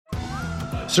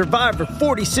Survivor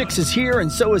 46 is here, and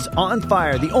so is On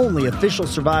Fire, the only official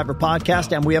Survivor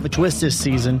podcast, and we have a twist this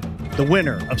season. The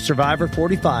winner of Survivor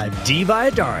 45, Dee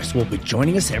Valladares, will be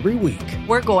joining us every week.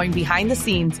 We're going behind the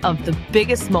scenes of the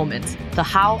biggest moments, the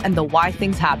how and the why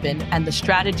things happen, and the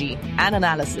strategy and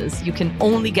analysis you can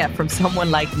only get from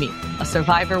someone like me, a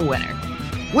Survivor winner.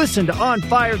 Listen to On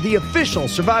Fire, the official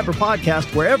Survivor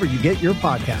podcast, wherever you get your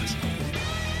podcasts.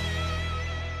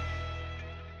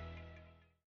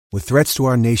 With threats to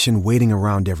our nation waiting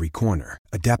around every corner,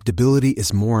 adaptability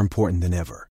is more important than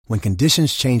ever. When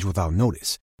conditions change without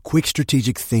notice, quick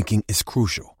strategic thinking is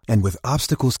crucial. And with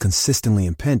obstacles consistently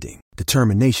impending,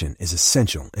 determination is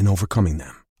essential in overcoming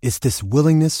them. It's this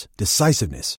willingness,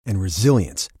 decisiveness, and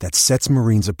resilience that sets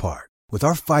Marines apart. With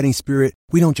our fighting spirit,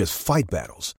 we don't just fight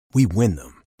battles, we win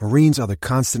them. Marines are the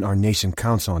constant our nation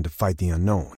counts on to fight the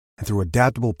unknown. And through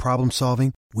adaptable problem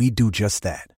solving, we do just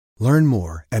that. Learn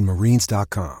more at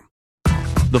Marines.com.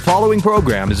 The following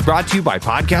program is brought to you by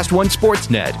Podcast One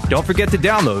Sportsnet. Don't forget to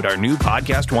download our new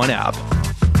Podcast One app.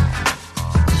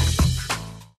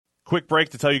 Quick break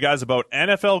to tell you guys about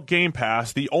NFL Game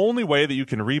Pass, the only way that you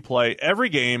can replay every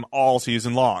game all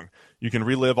season long. You can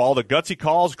relive all the gutsy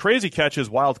calls, crazy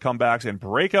catches, wild comebacks, and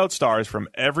breakout stars from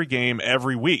every game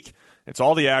every week. It's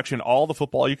all the action, all the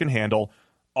football you can handle,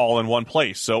 all in one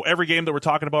place. So every game that we're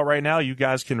talking about right now, you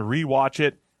guys can rewatch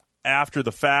it after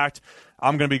the fact.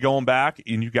 I'm going to be going back,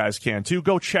 and you guys can too.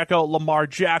 Go check out Lamar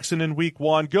Jackson in Week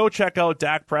 1. Go check out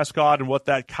Dak Prescott and what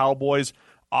that Cowboys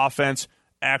offense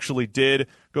actually did.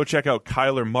 Go check out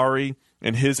Kyler Murray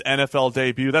and his NFL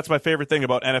debut. That's my favorite thing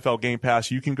about NFL Game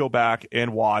Pass. You can go back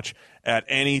and watch at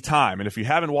any time. And if you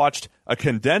haven't watched a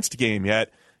condensed game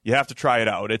yet, you have to try it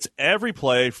out. It's every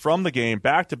play from the game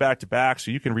back to back to back, so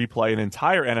you can replay an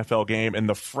entire NFL game in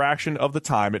the fraction of the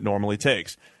time it normally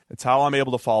takes. It's how I'm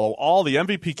able to follow all the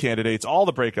MVP candidates, all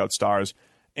the breakout stars,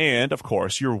 and, of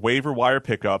course, your waiver wire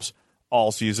pickups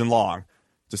all season long.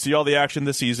 To see all the action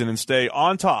this season and stay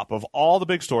on top of all the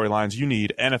big storylines, you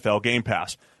need NFL Game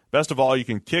Pass. Best of all, you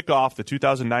can kick off the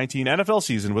 2019 NFL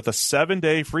season with a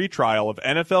 7-day free trial of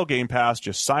NFL Game Pass.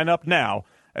 Just sign up now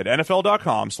at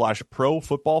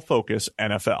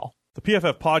NFL.com/ProFootballFocusNFL. The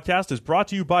PFF podcast is brought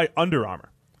to you by Under Armour.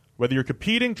 Whether you're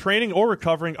competing, training, or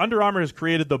recovering, Under Armour has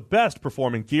created the best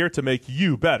performing gear to make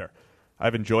you better.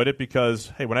 I've enjoyed it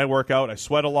because, hey, when I work out, I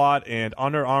sweat a lot, and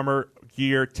Under Armour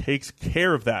gear takes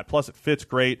care of that. Plus, it fits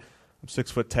great. I'm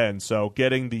 6'10", so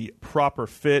getting the proper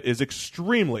fit is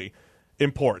extremely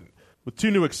important. With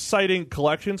 2 new exciting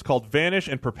collections called Vanish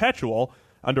and Perpetual,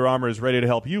 Under Armour is ready to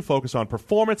help you focus on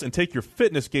performance and take your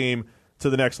fitness game to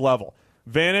the next level.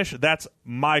 Vanish, that's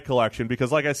my collection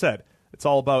because, like I said, it's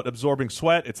all about absorbing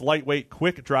sweat. It's lightweight,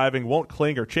 quick driving, won't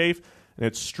cling or chafe, and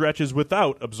it stretches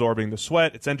without absorbing the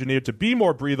sweat. It's engineered to be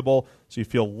more breathable so you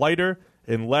feel lighter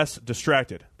and less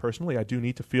distracted. Personally, I do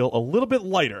need to feel a little bit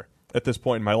lighter at this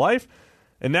point in my life.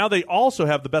 And now they also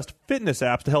have the best fitness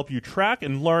apps to help you track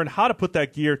and learn how to put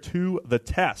that gear to the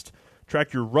test.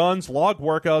 Track your runs, log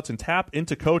workouts, and tap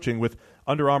into coaching with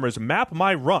Under Armour's Map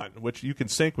My Run, which you can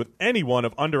sync with any one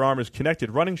of Under Armour's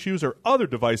connected running shoes or other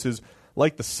devices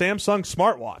like the Samsung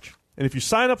smartwatch. And if you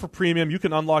sign up for premium, you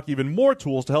can unlock even more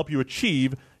tools to help you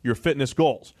achieve your fitness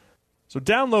goals. So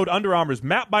download Under Armour's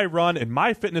Map My Run and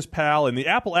MyFitnessPal in the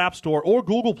Apple App Store or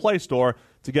Google Play Store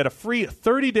to get a free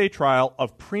 30-day trial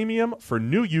of premium for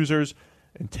new users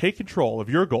and take control of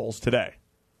your goals today.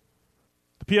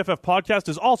 The PFF podcast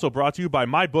is also brought to you by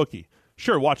MyBookie.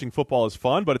 Sure, watching football is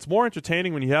fun, but it's more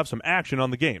entertaining when you have some action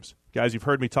on the games. Guys, you've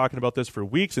heard me talking about this for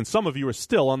weeks, and some of you are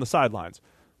still on the sidelines.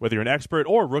 Whether you're an expert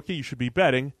or a rookie, you should be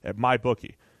betting at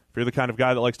MyBookie. If you're the kind of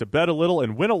guy that likes to bet a little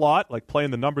and win a lot, like playing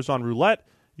the numbers on roulette,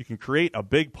 you can create a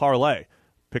big parlay.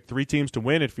 Pick 3 teams to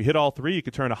win, and if you hit all 3, you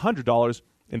could turn $100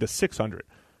 into $600.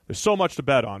 There's so much to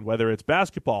bet on, whether it's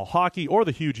basketball, hockey, or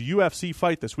the huge UFC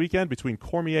fight this weekend between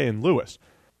Cormier and Lewis.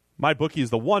 MyBookie is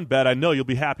the one bet I know you'll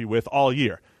be happy with all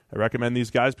year. I recommend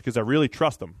these guys because I really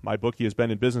trust them. MyBookie has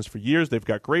been in business for years. They've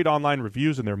got great online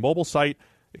reviews, and their mobile site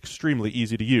extremely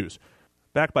easy to use.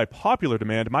 Backed by popular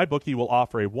demand, MyBookie will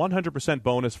offer a 100%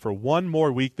 bonus for 1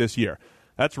 more week this year.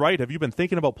 That's right. Have you been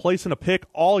thinking about placing a pick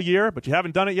all year, but you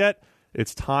haven't done it yet?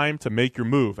 It's time to make your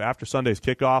move. After Sunday's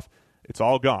kickoff, it's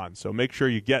all gone. So make sure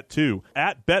you get to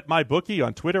 @BetMyBookie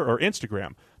on Twitter or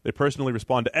Instagram. They personally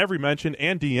respond to every mention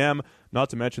and DM, not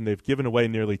to mention they've given away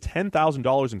nearly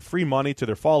 $10,000 in free money to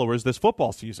their followers this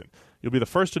football season. You'll be the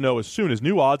first to know as soon as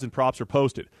new odds and props are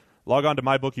posted. Log on to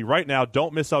MyBookie right now.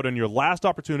 Don't miss out on your last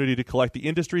opportunity to collect the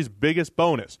industry's biggest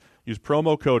bonus. Use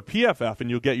promo code PFF and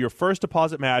you'll get your first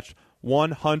deposit matched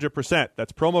 100%.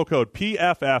 That's promo code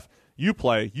PFF. You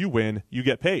play, you win, you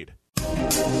get paid.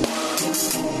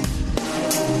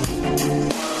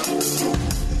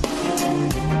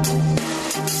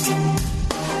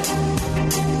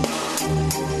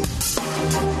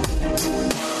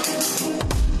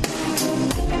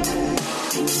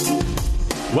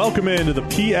 Welcome into the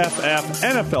PFF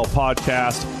NFL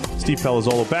podcast. Steve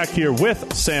Palazzolo back here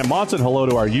with Sam Monson. Hello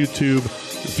to our YouTube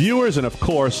viewers and, of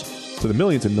course, to the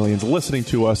millions and millions listening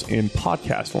to us in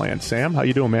podcast land. Sam, how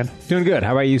you doing, man? Doing good.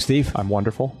 How about you, Steve? I'm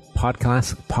wonderful.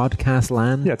 Podcast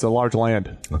land? Yeah, it's a large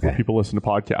land where people listen to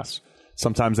podcasts.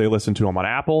 Sometimes they listen to them on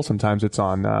Apple. Sometimes it's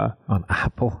on... on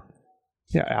Apple?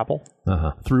 Yeah, Apple.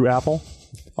 Uh-huh. Through Apple.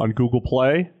 On Google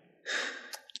Play.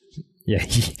 Yeah,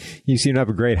 you seem to have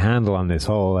a great handle on this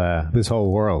whole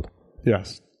world.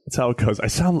 Yes, that's how it goes. I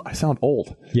sound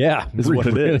old. Yeah, is what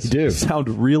it really is. Do. I sound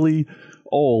really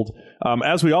old.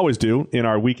 As we always do in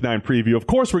our Week 9 preview. Of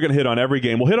course, we're going to hit on every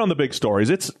game. We'll hit on the big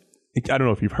stories. I don't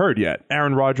know if you've heard yet.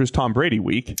 Aaron Rodgers, Tom Brady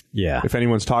week. Yeah. If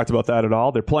anyone's talked about that at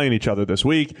all, they're playing each other this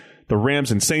week. The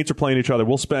Rams and Saints are playing each other.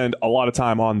 We'll spend a lot of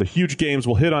time on the huge games.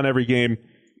 We'll hit on every game.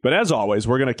 But as always,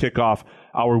 we're going to kick off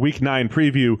our Week 9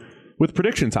 preview with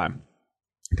prediction time.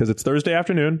 Because it's Thursday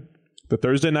afternoon. The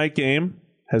Thursday night game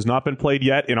has not been played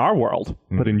yet in our world,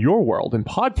 but in your world, in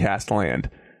podcast land,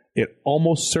 it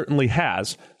almost certainly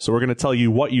has. So we're going to tell you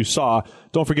what you saw.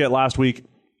 Don't forget, last week,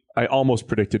 I almost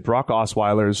predicted Brock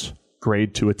Osweiler's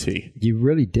grade to a T. You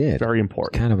really did. Very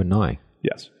important. It's kind of annoying.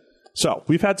 Yes. So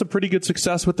we've had some pretty good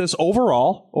success with this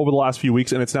overall over the last few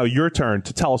weeks, and it's now your turn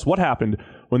to tell us what happened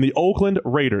when the Oakland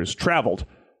Raiders traveled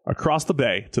across the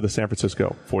bay to the San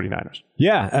Francisco 49ers.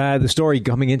 Yeah, the story the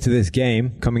game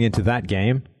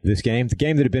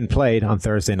that had been played on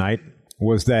Thursday night,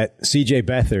 was that C.J.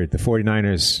 Beathard, the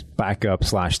 49ers backup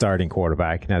 / starting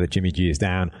quarterback, now that Jimmy G is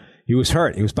down, he was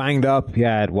hurt. He was banged up. He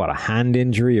had, a hand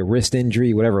injury, a wrist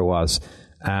injury, whatever it was,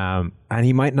 and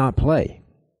he might not play.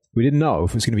 We didn't know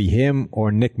if it was going to be him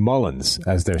or Nick Mullins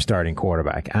as their starting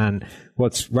quarterback. And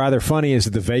what's rather funny is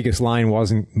that the Vegas line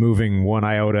wasn't moving one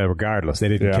iota regardless. They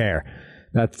didn't care.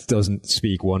 That doesn't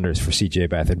speak wonders for C.J.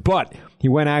 Beathard. But he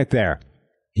went out there.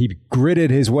 He gritted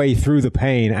his way through the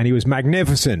pain, and he was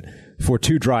magnificent for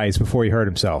 2 drives before he hurt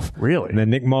himself. Really? And then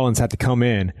Nick Mullins had to come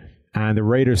in, and the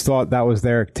Raiders thought that was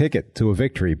their ticket to a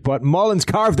victory. But Mullins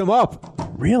carved them up.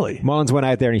 Really? Mullins went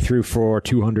out there and he threw for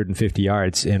 250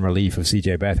 yards in relief of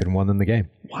C.J. Beathard and won them the game.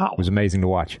 Wow. It was amazing to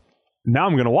watch. Now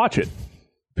I'm going to watch it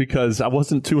because I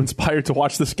wasn't too inspired to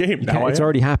watch this game. Now it's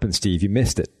already happened, Steve. You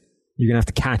missed it. You're going to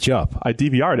have to catch up. I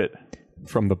DVR'd it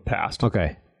from the past.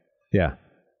 Okay. Yeah.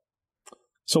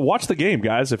 So watch the game,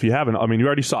 guys, if you haven't. I mean, you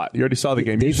already saw it. You already saw the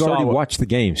game. They've already watched the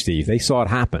game, Steve. They saw it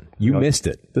happen. You missed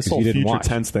it. This whole future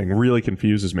tense thing really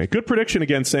confuses me. Good prediction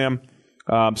again, Sam.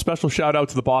 Special shout out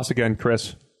to the boss again,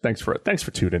 Chris. Thanks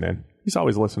for tuning in. He's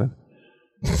always listening.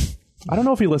 I don't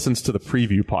know if he listens to the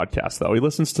preview podcast, though. He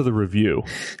listens to the review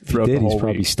throughout the whole week. He's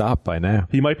probably stopped by now.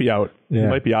 He might be out. Yeah. He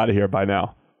might be out of here by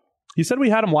now. He said we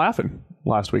had him laughing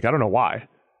last week. I don't know why,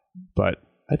 but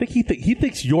I think he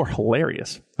thinks you're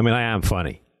hilarious. I mean, I am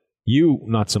funny. You,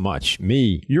 not so much.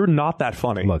 Me. You're not that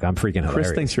funny. Look, I'm freaking hilarious.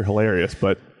 Chris thinks you're hilarious,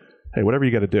 but hey, whatever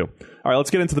you got to do. All right, let's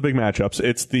get into the big matchups.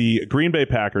 It's the Green Bay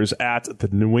Packers at the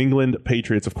New England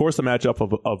Patriots. Of course, the matchup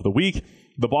of the week.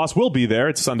 The boss will be there.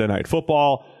 It's Sunday Night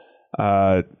Football.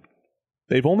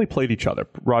 They've only played each other,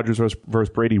 Rodgers versus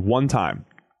Brady, one time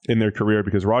in their career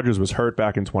because Rodgers was hurt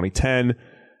back in 2010,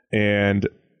 and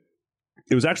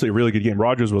it was actually a really good game.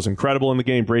 Rodgers was incredible in the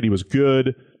game. Brady was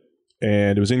good,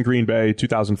 and it was in Green Bay,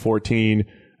 2014.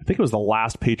 I think it was the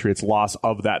last Patriots loss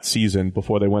of that season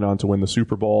before they went on to win the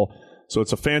Super Bowl. So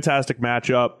it's a fantastic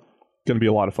matchup. Going to be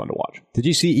a lot of fun to watch. Did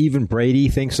you see even Brady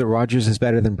thinks that Rodgers is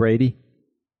better than Brady?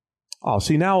 Oh,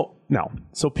 see, now, no.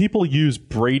 So people use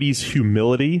Brady's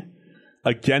humility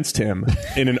against him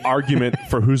in an argument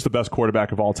for who's the best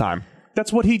quarterback of all time.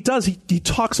 That's what he does. He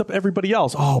talks up everybody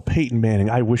else. Oh, Peyton Manning.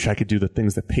 I wish I could do the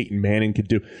things that Peyton Manning could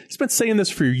do. He's been saying this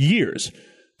for years.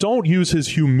 Don't use his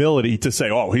humility to say,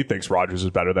 oh, he thinks Rodgers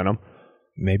is better than him.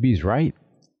 Maybe he's right.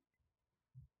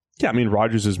 Yeah, I mean,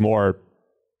 Rodgers is more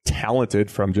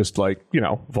talented from just like,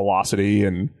 velocity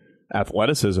and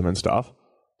athleticism and stuff.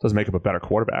 Doesn't make him a better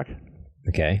quarterback.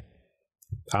 Okay.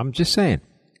 I'm just saying,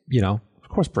 Of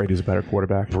course Brady's a better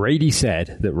quarterback. Brady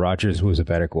said that Rodgers was a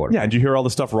better quarterback. Yeah, and did you hear all the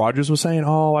stuff Rodgers was saying?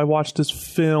 Oh, I watched this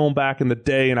film back in the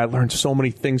day, and I learned so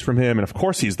many things from him. And of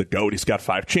course he's the GOAT. He's got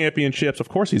 5 championships. Of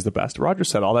course he's the best. Rodgers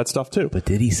said all that stuff too. But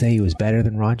did he say he was better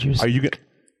than Rodgers? Are you good?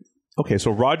 Okay,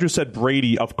 so Rodgers said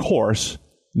Brady, of course,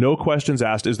 no questions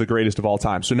asked, is the greatest of all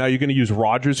time. So now you're going to use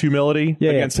Rodgers' humility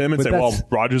against him and say, well,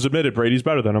 Rodgers admitted Brady's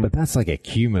better than him. But that's like a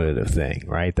cumulative thing,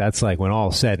 right? That's like when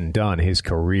all's said and done, his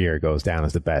career goes down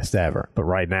as the best ever. But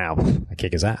right now, I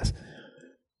kick his ass.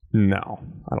 No,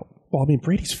 I don't. Well, I mean,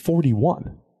 Brady's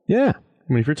 41. Yeah.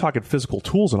 I mean, if you're talking physical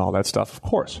tools and all that stuff, of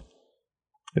course,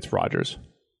 it's Rodgers.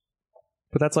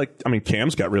 But that's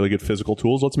Cam's got really good physical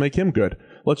tools. Let's make him good.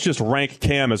 Let's just rank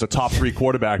Cam as a top 3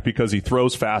 quarterback because he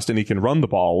throws fast and he can run the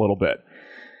ball a little bit,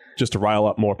 just to rile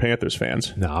up more Panthers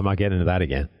fans. No, I'm not getting into that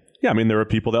again. Yeah, there are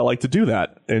people that like to do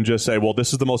that and just say, well,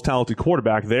 this is the most talented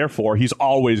quarterback, therefore he's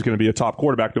always going to be a top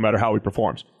quarterback no matter how he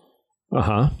performs.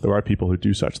 There are people who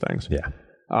do such things.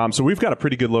 Yeah. So we've got a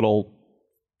pretty good little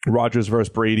Rodgers versus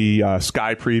Brady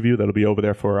Sky preview that'll be over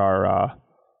there for our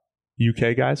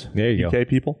UK guys. There you go. UK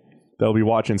people. They'll be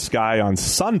watching Sky on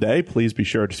Sunday. Please be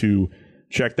sure to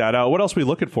check that out. What else are we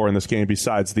looking for in this game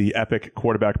besides the epic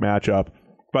quarterback matchup?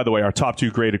 By the way, our top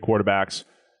 2 graded quarterbacks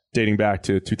dating back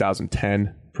to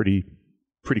 2010. Pretty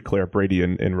clear, Brady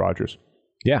and Rodgers.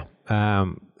 Yeah.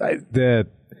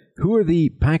 Who are the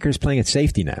Packers playing at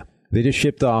safety now? They just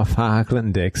shipped off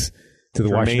Clinton Dix to the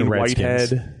Washington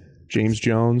Redskins. Whitehead, James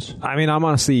Jones. I'm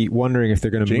honestly wondering if they're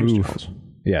going to move. Jones.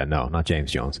 Yeah, no, not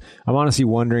James Jones. I'm honestly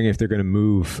wondering if they're going to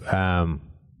move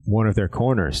one of their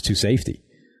corners to safety.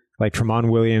 Like Tramon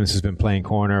Williams has been playing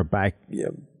corner back.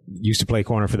 Used to play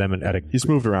corner for them at he's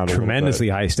moved around tremendously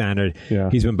high standard. Yeah.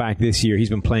 He's been back this year. He's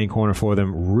been playing corner for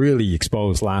them. Really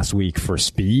exposed last week for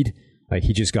speed. Like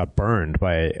he just got burned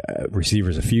by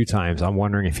receivers a few times. I'm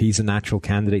wondering if he's a natural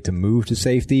candidate to move to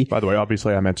safety. By the way,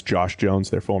 obviously I meant Josh Jones,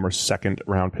 their former 2nd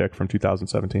round pick from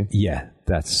 2017. Yeah,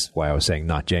 that's why I was saying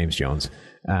not James Jones.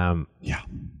 Yeah.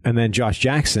 And then Josh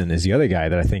Jackson is the other guy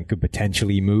that I think could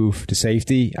potentially move to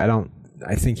safety.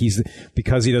 I think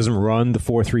because he doesn't run the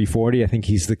 4.3 40, I think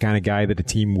he's the kind of guy that a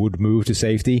team would move to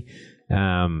safety.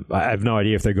 I have no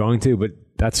idea if they're going to, but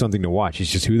that's something to watch.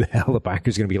 It's just who the hell the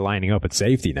Packers going to be lining up at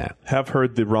safety now. Have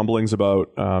heard the rumblings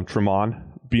about Tramon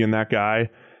being that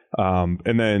guy.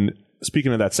 And then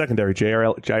speaking of that secondary,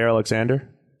 Jair Alexander,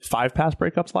 5 pass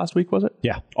breakups last week, was it?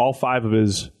 Yeah. All 5 of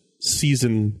his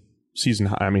season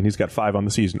high. He's got 5 on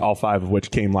the season, all 5 of which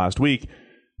came last week.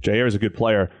 Jair is a good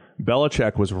player.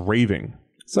 Belichick was raving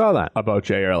about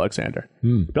Jair Alexander.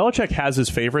 Belichick has his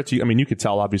favorites. You could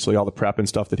tell obviously all the prep and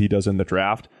stuff that he does in the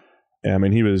draft. And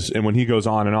when he goes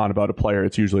on and on about a player,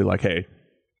 it's usually like, hey,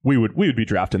 we would be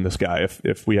drafting this guy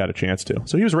if we had a chance to.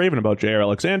 So he was raving about Jair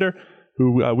Alexander,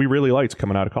 who we really liked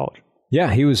coming out of college.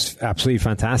 Yeah, he was absolutely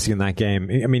fantastic in that game.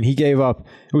 He gave up.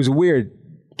 It was a weird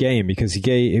game because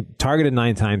he targeted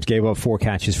 9 times, gave up 4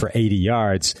 catches for 80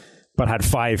 yards. But had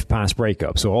 5 pass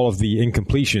breakups. So all of the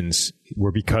incompletions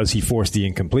were because he forced the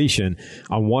incompletion.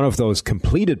 On one of those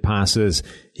completed passes,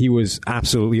 he was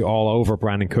absolutely all over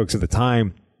Brandon Cooks at the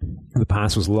time. The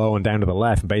pass was low and down to the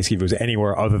left. And basically, if it was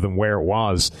anywhere other than where it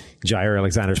was, Jair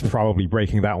Alexander's probably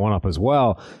breaking that one up as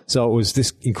well. So it was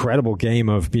this incredible game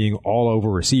of being all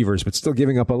over receivers, but still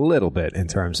giving up a little bit in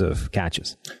terms of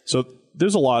catches. So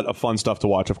there's a lot of fun stuff to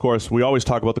watch. Of course, we always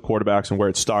talk about the quarterbacks and where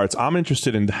it starts. I'm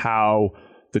interested in how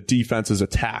the defenses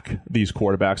attack these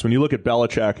quarterbacks. When you look at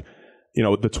Belichick,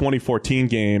 the 2014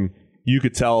 game, you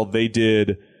could tell they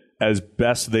did as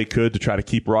best they could to try to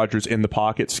keep Rodgers in the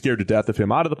pocket, scared to death of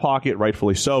him out of the pocket,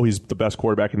 rightfully so. He's the best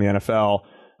quarterback in the NFL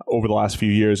over the last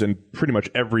few years in pretty much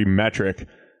every metric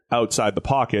outside the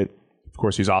pocket. Of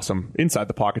course, he's awesome inside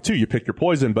the pocket too. You pick your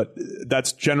poison, but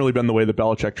that's generally been the way that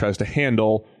Belichick tries to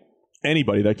handle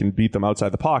anybody that can beat them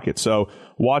outside the pocket. So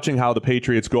watching how the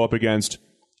Patriots go up against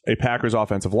a Packers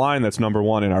offensive line that's number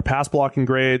 1 in our pass blocking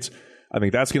grades, I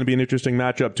think that's going to be an interesting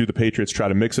matchup. Do the Patriots try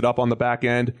to mix it up on the back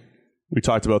end? We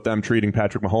talked about them treating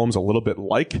Patrick Mahomes a little bit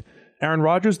like Aaron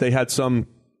Rodgers. They had some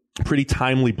pretty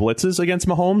timely blitzes against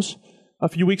Mahomes a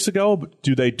few weeks ago. But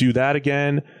do they do that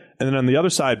again? And then on the other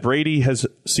side, Brady has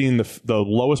seen the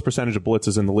lowest percentage of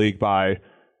blitzes in the league by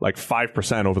like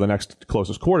 5% over the next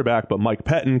closest quarterback. But Mike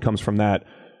Pettin comes from that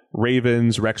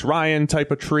Ravens, Rex Ryan type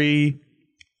of tree.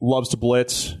 Loves to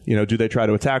blitz. Do they try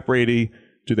to attack Brady?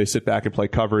 Do they sit back and play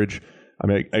coverage?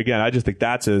 Again, I just think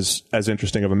that's as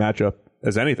interesting of a matchup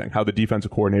as anything, how the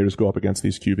defensive coordinators go up against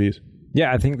these QBs.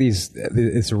 Yeah, I think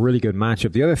it's a really good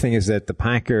matchup. The other thing is that the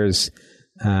Packers,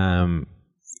 they're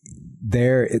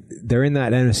in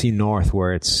that NFC North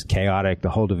where it's chaotic. The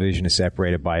whole division is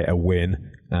separated by a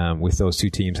win, with those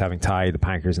 2 teams having tied, the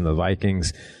Packers and the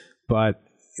Vikings. But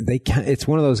it's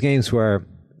one of those games where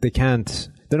they can't.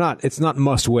 It's not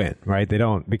must win, right? They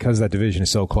don't, because that division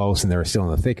is so close and they're still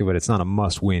in the thick of it, it's not a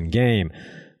must win game.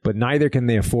 But neither can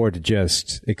they afford to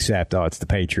just accept, it's the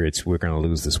Patriots, we're going to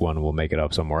lose this one and we'll make it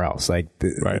up somewhere else.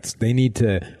 They need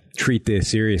to treat this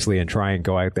seriously and try and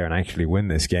go out there and actually win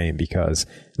this game, because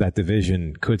that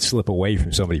division could slip away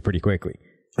from somebody pretty quickly.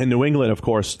 In New England, of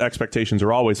course, expectations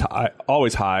are always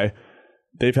high.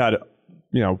 They've had,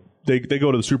 They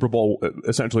go to the Super Bowl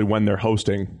essentially when they're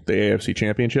hosting the AFC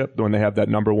Championship, when they have that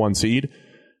number 1 seed,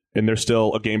 and they're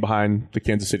still a game behind the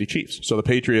Kansas City Chiefs. So the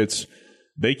Patriots,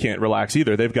 they can't relax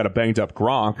either. They've got a banged up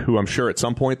Gronk, who I'm sure at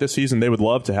some point this season they would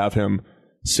love to have him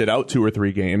sit out 2 or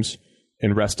 3 games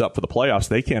and rest up for the playoffs.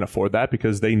 They can't afford that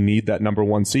because they need that number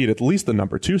 1 seed, at least the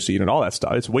number 2 seed and all that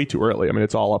stuff. It's way too early. I mean,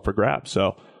 it's all up for grabs.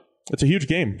 So it's a huge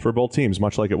game for both teams,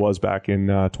 much like it was back in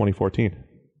 2014.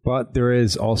 But there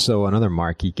is also another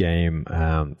marquee game.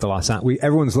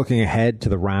 Everyone's looking ahead to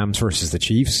the Rams versus the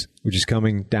Chiefs, which is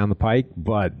coming down the pike.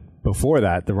 But before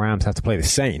that, the Rams have to play the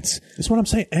Saints. That's what I'm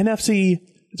saying. NFC,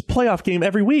 it's a playoff game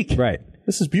every week. Right.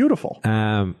 This is beautiful.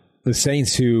 The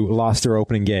Saints, who lost their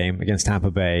opening game against Tampa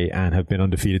Bay and have been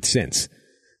undefeated since.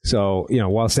 So,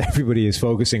 whilst everybody is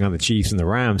focusing on the Chiefs and the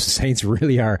Rams, the Saints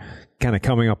really are kind of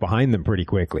coming up behind them pretty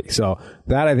quickly. So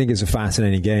that, I think, is a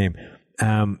fascinating game.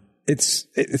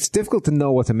 It's difficult to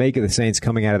know what to make of the Saints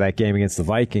coming out of that game against the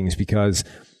Vikings, because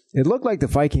it looked like the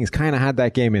Vikings kind of had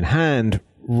that game in hand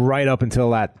right up until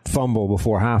that fumble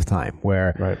before halftime,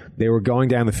 where they were going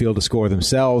down the field to score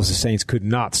themselves. The Saints could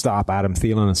not stop Adam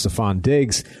Thielen and Stephon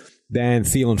Diggs. Then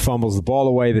Thielen fumbles the ball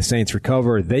away. The Saints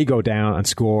recover. They go down and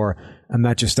score, and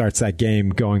that just starts that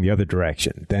game going the other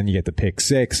direction. Then you get the pick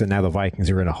 6, and now the Vikings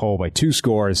are in a hole by 2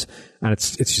 scores, and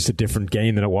it's just a different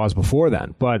game than it was before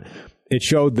then. But it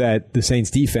showed that the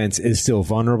Saints defense is still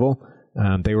vulnerable.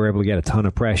 They were able to get a ton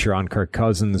of pressure on Kirk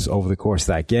Cousins over the course of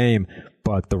that game,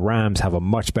 but the Rams have a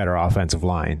much better offensive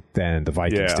line than the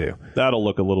Vikings do. That'll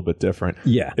look a little bit different.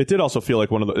 Yeah. It did also feel like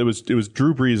it was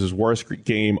Drew Brees' worst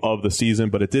game of the season,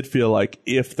 but it did feel like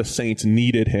if the Saints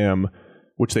needed him,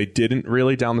 which they didn't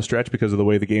really down the stretch because of the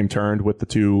way the game turned with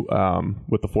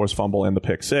the forced fumble and the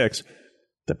pick 6,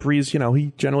 that Brees,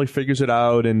 he generally figures it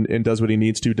out and does what he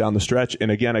needs to down the stretch. And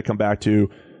again, I come back to,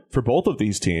 for both of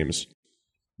these teams,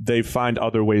 they find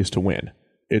other ways to win.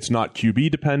 It's not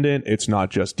QB dependent. It's not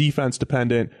just defense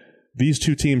dependent. These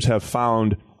two teams have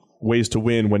found ways to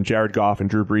win when Jared Goff and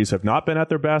Drew Brees have not been at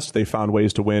their best. They found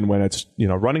ways to win when it's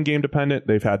running game dependent.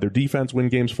 They've had their defense win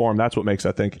games for them. That's what makes,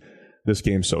 I think, this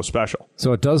game so special.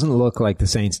 So it doesn't look like the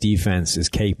Saints defense is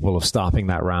capable of stopping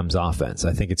that Rams offense.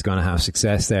 I think it's going to have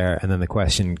success there. And then the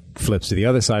question flips to the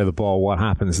other side of the ball. What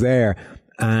happens there?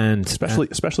 And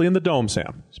especially in the Dome,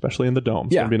 Sam. Especially in the Dome.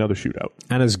 It's going to be another shootout.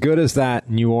 And as good as that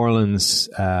New Orleans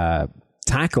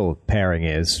tackle pairing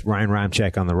is, Ryan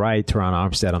Ramczyk on the right, Teron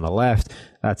Armstead on the left,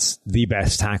 that's the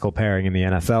best tackle pairing in the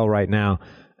NFL right now.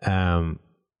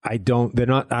 They're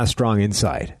not as strong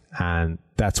inside. And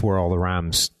that's where all the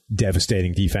Rams'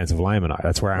 devastating defensive linemen are.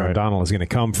 That's where Aaron Donald is going to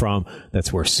come from.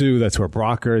 That's where Sue, that's where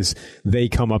Brockers, they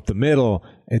come up the middle.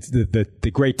 It's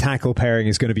the great tackle pairing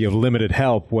is going to be of limited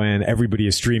help when everybody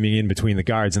is streaming in between the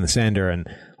guards and the center and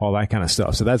all that kind of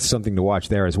stuff. So that's something to watch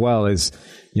there as well. Is,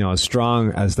 as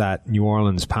strong as that New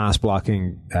Orleans pass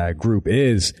blocking group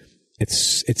is,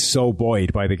 it's so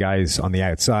buoyed by the guys on the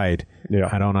outside. Yeah.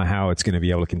 I don't know how it's going to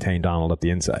be able to contain Donald up the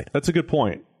inside. That's a good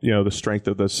point. The strength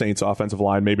of the Saints offensive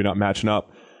line maybe not matching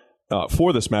up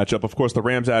for this matchup. Of course, the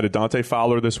Rams added Dante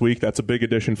Fowler this week. That's a big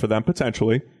addition for them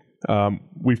potentially.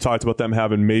 We've talked about them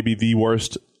having maybe the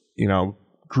worst,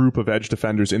 group of edge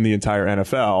defenders in the entire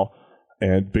NFL.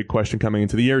 And big question coming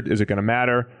into the year, is it going to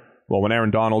matter? Well, when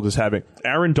Aaron Donald,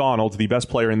 the best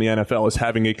player in the NFL, is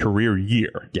having a career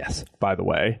year. Yes. By the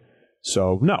way.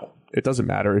 So, no, it doesn't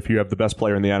matter if you have the best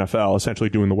player in the NFL essentially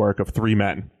doing the work of 3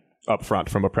 men up front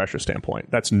from a pressure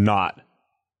standpoint. That's not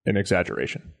an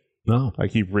exaggeration. No. Like,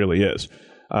 he really is.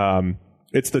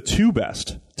 It's the 2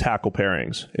 best tackle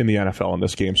pairings in the NFL in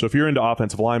this game. So if you're into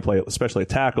offensive line play, especially a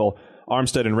tackle,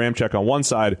 Armstead and Ramczyk on one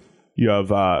side, you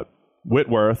have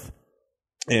Whitworth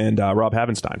and Rob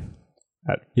Havenstein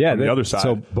on the other side.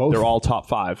 So they're all top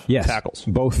 5 tackles.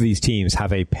 Both of these teams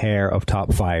have a pair of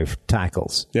top 5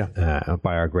 tackles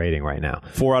by our grading right now.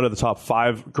 4 out of the top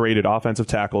 5 graded offensive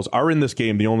tackles are in this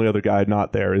game. The only other guy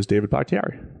not there is David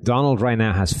Bakhtiari. Donald right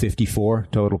now has 54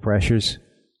 total pressures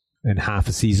in half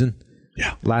a season.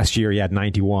 Yeah. Last year he had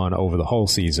 91 over the whole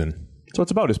season. So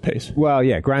it's about his pace. Well,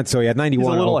 yeah, Grant. So he had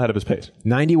 91. He's a little ahead of his pace.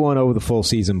 91 over the full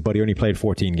season, but he only played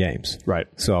 14 games. Right.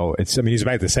 So he's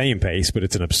about the same pace, but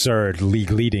it's an absurd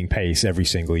league-leading pace every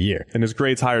single year. And his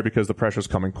grade's higher because the pressure's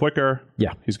coming quicker.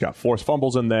 Yeah. He's got forced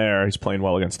fumbles in there. He's playing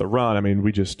well against the run. I mean,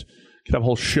 we just could have a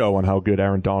whole show on how good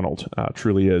Aaron Donald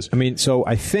truly is. I mean, so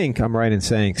I think I'm right in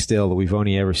saying still that we've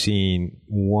only ever seen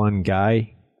one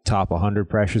guy top 100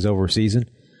 pressures over a season.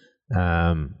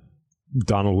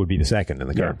 Donald would be the second in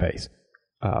the current pace.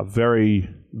 Very,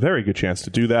 very good chance to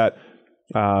do that.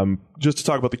 Just to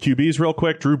talk about the QBs real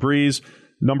quick, Drew Brees,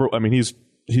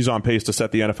 he's on pace to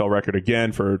set the NFL record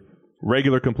again for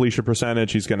regular completion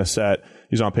percentage. He's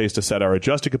on pace to set our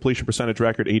adjusted completion percentage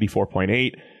record,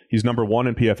 84.8. He's number 1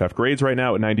 in PFF grades right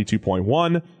now at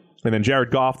 92.1. And then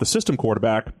Jared Goff, the system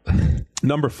quarterback,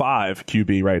 number 5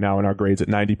 QB right now in our grades at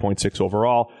 90.6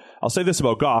 overall. I'll say this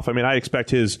about Goff. I mean, I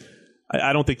expect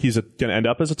I don't think he's going to end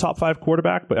up as a top 5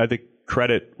 quarterback, but I think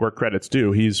credit where credit's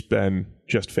due. He's been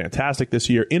just fantastic this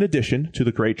year, in addition to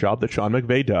the great job that Sean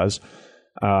McVay does.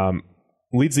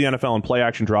 Leads the NFL in play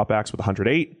action dropbacks with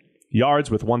 108,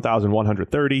 yards with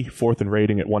 1,130, fourth in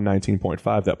rating at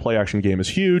 119.5. That play action game is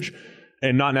huge,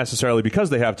 and not necessarily because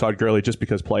they have Todd Gurley, just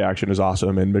because play action is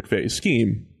awesome and McVay's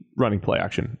scheme running play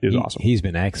action is awesome. He's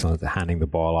been excellent at handing the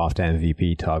ball off to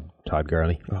MVP Todd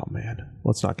Gurley. Oh, man.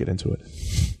 Let's not get into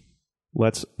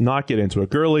it.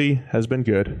 Gurley has been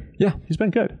good. Yeah. He's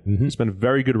been good. Mm-hmm. He's been a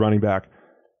very good running back.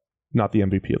 Not the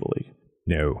MVP of the league.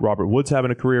 No. Robert Woods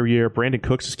having a career year. Brandon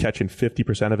Cooks is catching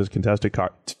 50% of his contested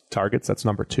targets. That's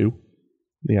number 2 in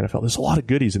the NFL. There's a lot of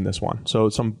goodies in this one. So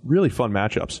some really fun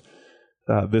matchups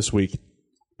this week.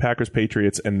 Packers,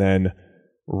 Patriots, and then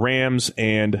Rams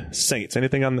and Saints.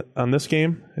 Anything on this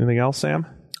game? Anything else, Sam?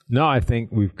 No, I think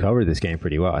we've covered this game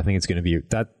pretty well. I think it's going to be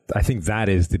that. I think that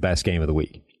is the best game of the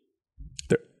week.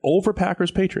 They're over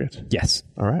Packers, Patriots. Yes.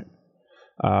 All right.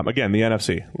 Again, the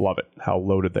NFC. Love it. How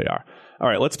loaded they are. All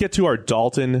right, let's get to our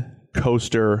Dalton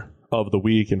coaster of the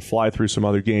week and fly through some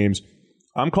other games.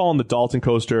 I'm calling the Dalton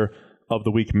coaster of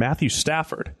the week Matthew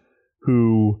Stafford,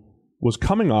 who was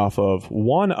coming off of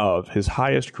one of his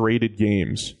highest graded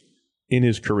games in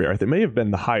his career. I think it may have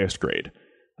been the highest grade.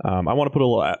 I want to put a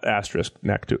little asterisk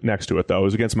next to it, though. It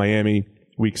was against Miami,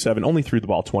 Week 7. Only threw the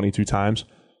ball 22 times.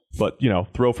 But,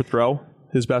 throw for throw,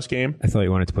 his best game. I thought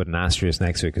you wanted to put an asterisk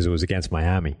next to it because it was against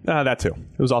Miami. That too.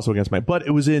 It was also against Miami. But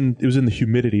it was in the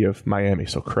humidity of Miami,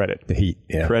 so credit. The heat,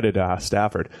 yeah. Credit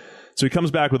Stafford. So he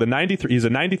comes back with a 93. He's a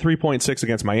 93.6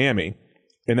 against Miami,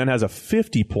 and then has a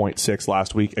 50.6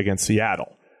 last week against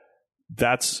Seattle.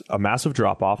 That's a massive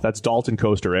drop-off. That's Dalton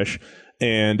coaster-ish.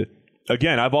 And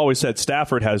again, I've always said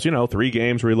Stafford has, 3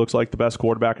 games where he looks like the best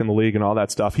quarterback in the league and all that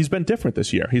stuff. He's been different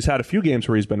this year. He's had a few games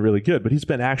where he's been really good, but he's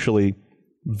been actually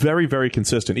very, very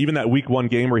consistent. Even that Week 1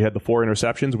 game where he had the 4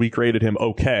 interceptions, we graded him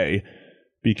okay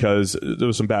because there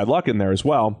was some bad luck in there as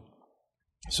well.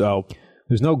 So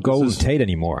there's no Golden Tate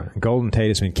anymore. Golden Tate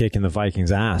has been kicking the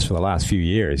Vikings' ass for the last few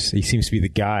years. He seems to be the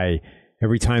guy.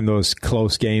 Every time those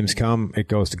close games come, it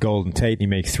goes to Golden Tate, and he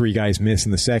makes 3 guys miss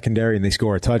in the secondary, and they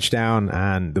score a touchdown,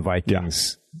 and the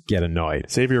Vikings get annoyed.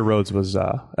 Xavier Rhodes was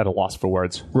at a loss for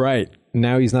words. Right.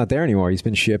 Now he's not there anymore. He's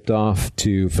been shipped off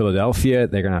to Philadelphia.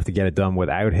 They're going to have to get it done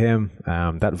without him.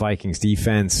 That Vikings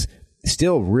defense is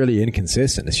still really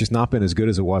inconsistent. It's just not been as good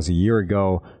as it was a year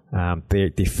ago.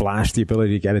 They flashed the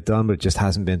ability to get it done, but it just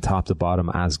hasn't been top to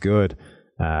bottom as good.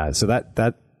 So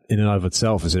that in and of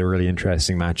itself is a really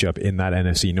interesting matchup in that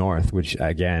NFC North, which,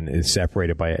 again, is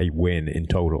separated by a win in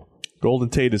total. Golden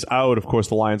Tate is out. Of course,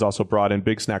 the Lions also brought in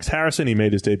Big Snacks Harrison. He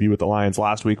made his debut with the Lions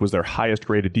last week, was their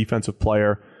highest-graded defensive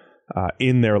player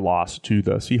in their loss to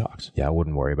the Seahawks. Yeah, I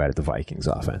wouldn't worry about it. The Vikings'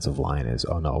 offensive line is,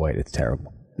 oh, no, wait, it's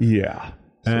terrible. Yeah.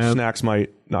 So Snacks might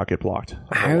not get blocked.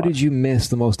 How did you miss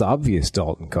the most obvious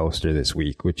Dalton coaster this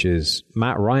week, which is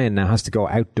Matt Ryan now has to go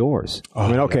outdoors?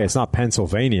 It's not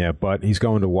Pennsylvania, but he's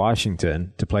going to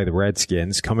Washington to play the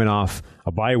Redskins, coming off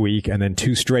a bye week and then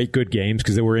 2 straight good games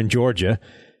because they were in Georgia.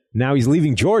 Now he's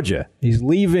leaving Georgia. He's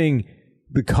leaving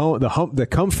the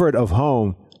comfort of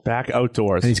home. Back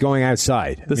outdoors. And he's going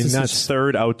outside. This is his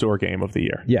 3rd outdoor game of the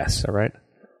year. Yes. Is that right?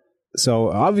 So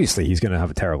obviously he's going to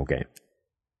have a terrible game.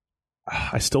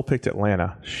 I still picked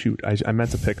Atlanta. Shoot, I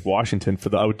meant to pick Washington for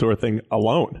the outdoor thing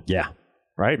alone. Yeah.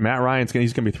 Right? Matt Ryan's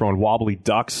he's going to be throwing wobbly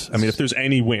ducks. I mean, if there's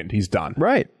any wind, he's done.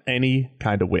 Right. Any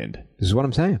kind of wind. This is what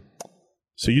I'm saying.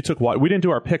 So you took what? We didn't do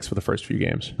our picks for the first few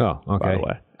games. Oh, okay. By the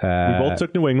way. We both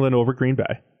took New England over Green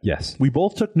Bay. Yes. We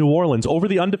both took New Orleans over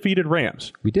the undefeated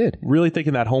Rams. We did. Really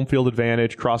thinking that home field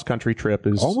advantage, cross-country trip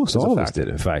is almost all of us did,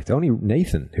 in fact. Only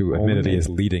Nathan, who admittedly is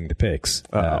leading the picks,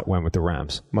 went with the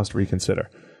Rams. Must reconsider.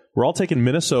 We're all taking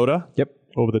Minnesota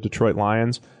over the Detroit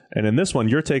Lions. And in this one,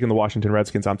 you're taking the Washington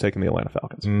Redskins. I'm taking the Atlanta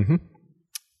Falcons. Mm-hmm.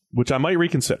 Which I might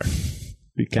reconsider.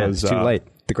 Because it's too late.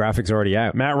 The graphic's already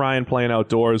out. Matt Ryan playing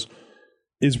outdoors.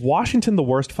 Is Washington the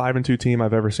worst 5-2 team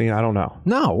I've ever seen? I don't know.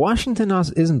 No, Washington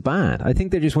isn't bad. I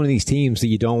think they're just one of these teams that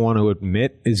you don't want to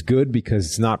admit is good because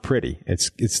it's not pretty.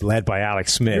 It's led by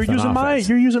Alex Smith on offense.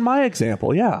 You're using my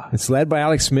example, yeah. It's led by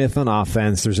Alex Smith on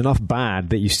offense. There's enough bad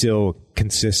that you still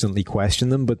consistently question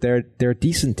them, but they're a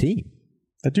decent team.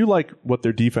 I do like what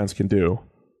their defense can do.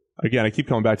 Again, I keep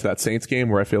coming back to that Saints game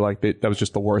where I feel like that was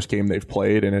just the worst game they've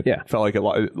played, and it felt like it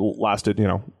lasted,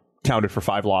 counted for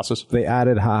 5 losses. They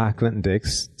added Clinton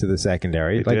Dix to the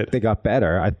secondary. They got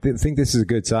better. I think this is a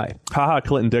good side.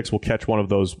 Clinton Dix will catch one of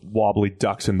those wobbly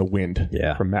ducks in the wind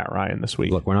from Matt Ryan this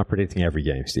week. Look, we're not predicting every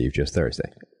game, Steve, just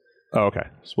Thursday. Oh, okay.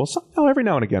 Well, every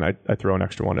now and again, I throw an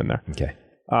extra one in there. Okay.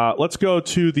 Let's go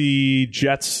to the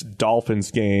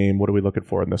Jets-Dolphins game. What are we looking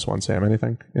for in this one, Sam?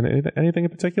 Anything in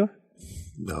particular?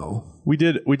 No. We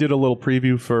did a little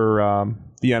preview for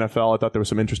the NFL. I thought there were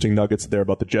some interesting nuggets there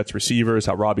about the Jets receivers,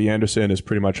 how Robbie Anderson is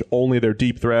pretty much only their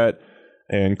deep threat,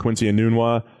 and Quincy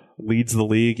Enunwa leads the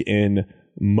league in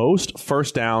most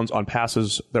first downs on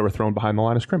passes that were thrown behind the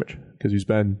line of scrimmage, because he's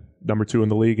been number 2 in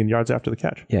the league in yards after the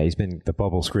catch. Yeah, he's been the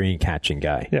bubble screen catching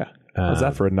guy. Yeah. How's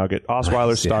that for a nugget?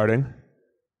 Osweiler's starting.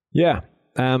 Yeah.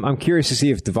 I'm curious to see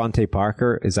if Devontae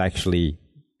Parker is actually,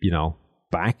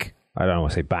 back. I don't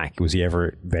want to say back. Was he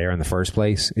ever there in the first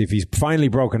place? If he's finally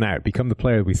broken out, become the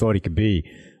player we thought he could be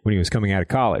when he was coming out of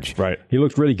college. Right. He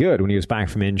looked really good when he was back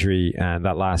from injury, and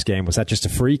that last game, was that just a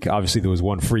freak? Obviously, there was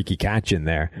one freaky catch in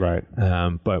there. Right.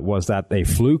 But was that a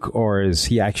fluke, or is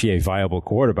he actually a viable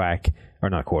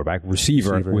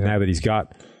receiver now that he's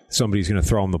got somebody who's going to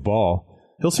throw him the ball?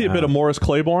 He'll see a bit of Morris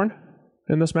Claiborne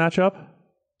in this matchup.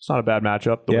 It's not a bad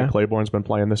matchup, the way Claiborne's been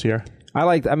playing this year.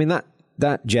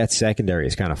 That Jets secondary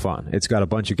is kind of fun. It's got a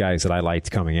bunch of guys that I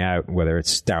liked coming out, whether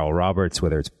it's Darryl Roberts,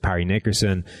 whether it's Parry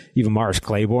Nickerson, even Morris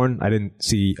Claiborne. I didn't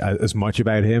see as much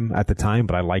about him at the time,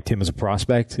 but I liked him as a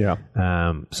prospect. Yeah.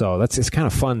 So it's kind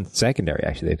of fun secondary,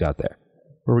 actually, they've got there.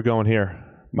 Where are we going here?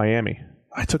 Miami.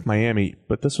 I took Miami,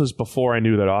 but this was before I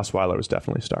knew that Osweiler was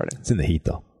definitely starting. It's in the heat,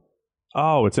 though.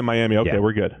 Oh, it's in Miami. Okay, yeah.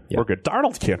 We're good. Yeah. We're good.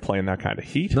 Darnold can't play in that kind of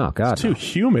heat. No, God, it's too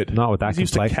humid. Not with that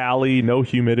He's complexion. Used to Cali, no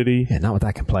humidity. Yeah, not with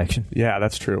that complexion. Yeah,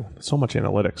 that's true. So much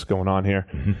analytics going on here.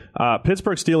 Mm-hmm.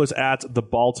 Pittsburgh Steelers at the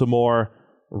Baltimore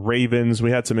Ravens.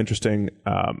 We had some interesting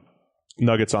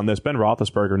nuggets on this. Ben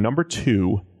Roethlisberger, number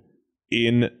 2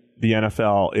 in the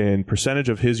NFL in percentage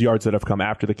of his yards that have come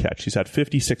after the catch. He's had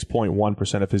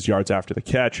 56.1% of his yards after the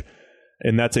catch,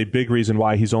 and that's a big reason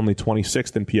why he's only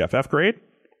 26th in PFF grade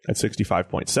at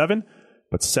 65.7,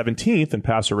 but 17th in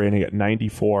passer rating at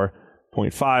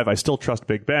 94.5. I still trust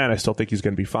Big Ben. I still think he's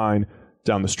going to be fine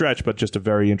down the stretch, but just a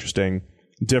very interesting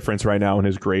difference right now in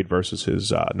his grade versus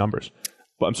his numbers.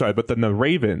 But then the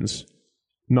Ravens,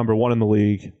 number 1 in the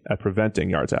league at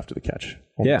preventing yards after the catch,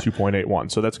 only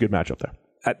 2.81. So that's a good matchup there.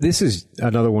 This is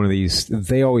another one of these.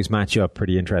 They always match up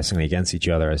pretty interestingly against each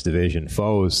other as division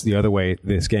foes. The other way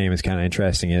this game is kind of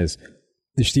interesting is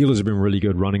the Steelers have been really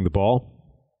good running the ball.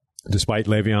 Despite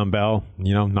Le'Veon Bell,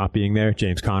 not being there,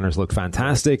 James Conner's looked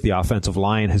fantastic. The offensive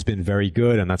line has been very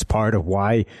good, and that's part of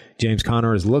why James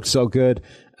Conner has looked so good.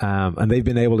 And they've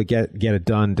been able to get it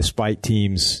done despite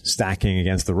teams stacking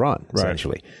against the run,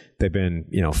 essentially. Right. They've been,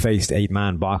 faced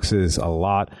 8-man boxes a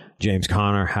lot. James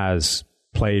Conner has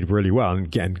played really well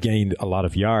and gained a lot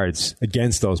of yards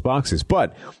against those boxes.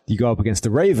 But you go up against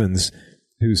the Ravens,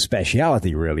 whose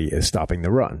speciality really is stopping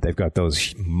the run. They've got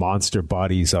those monster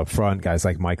bodies up front, guys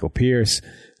like Michael Pierce.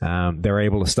 They're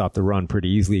able to stop the run pretty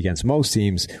easily against most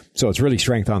teams. So it's really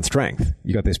strength on strength.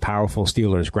 You got this powerful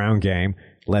Steelers ground game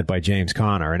led by James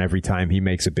Conner, and every time he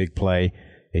makes a big play,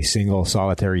 a single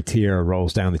solitary tear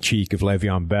rolls down the cheek of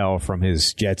Le'Veon Bell from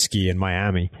his jet ski in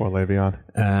Miami. Poor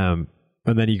Le'Veon.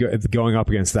 And then you going up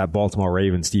against that Baltimore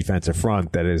Ravens defensive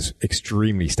front that is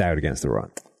extremely stout against the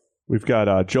run. We've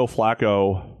got Joe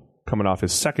Flacco coming off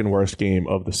his second worst game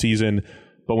of the season.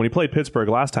 But when he played Pittsburgh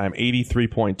last time,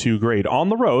 83.2 grade on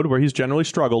the road, where he's generally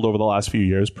struggled over the last few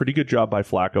years. Pretty good job by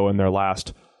Flacco in their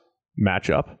last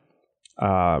matchup.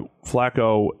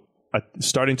 Flacco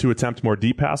starting to attempt more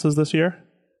deep passes this year.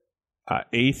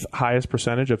 8th highest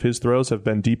percentage of his throws have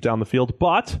been deep down the field,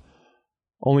 but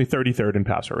only 33rd in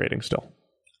passer rating still.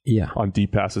 Yeah. On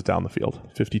deep passes down the field,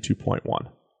 52.1.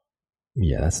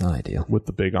 Yeah, that's not ideal. With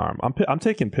the big arm. I'm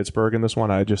taking Pittsburgh in this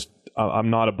one. I'm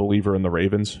not a believer in the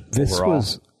Ravens overall.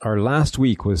 Our last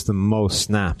week was the most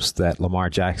snaps that Lamar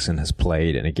Jackson has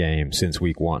played in a game since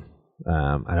week 1.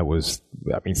 And it was,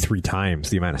 3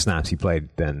 times the amount of snaps he played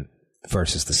then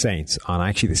versus the Saints on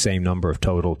actually the same number of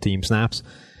total team snaps.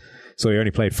 So he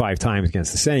only played 5 times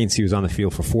against the Saints. He was on the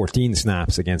field for 14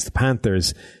 snaps against the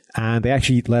Panthers, and they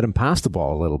actually let him pass the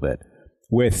ball a little bit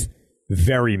with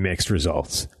very mixed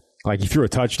results. Like, he threw a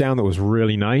touchdown that was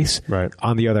really nice. Right.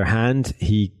 On the other hand,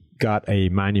 he got a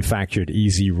manufactured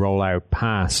easy rollout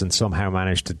pass and somehow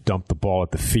managed to dump the ball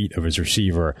at the feet of his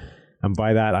receiver. And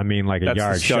by that, I mean like a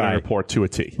yard shy. That's the report to a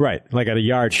T. Right. Like at a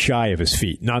yard shy of his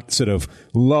feet. Not sort of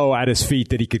low at his feet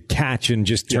that he could catch and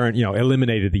just turn,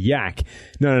 eliminated the yak.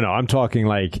 No. I'm talking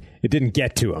like it didn't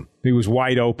get to him. He was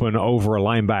wide open over a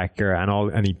linebacker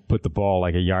and he put the ball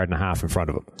like a yard and a half in front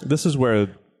of him. This is where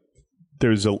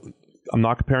I'm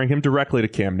not comparing him directly to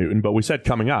Cam Newton, but we said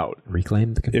coming out.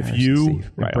 Reclaim the comparison,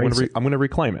 Steve. Right, I'm going to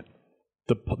reclaim it.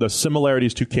 The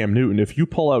similarities to Cam Newton, if you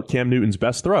pull out Cam Newton's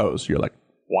best throws, you're like,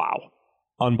 wow,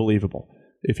 unbelievable.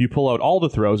 If you pull out all the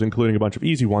throws, including a bunch of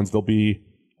easy ones, there'll be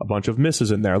a bunch of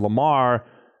misses in there. Lamar,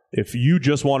 if you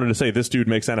just wanted to say this dude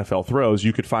makes NFL throws,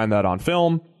 you could find that on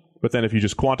film. But then if you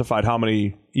just quantified how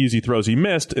many easy throws he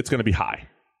missed, it's going to be high.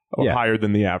 Or higher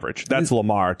than the average. That's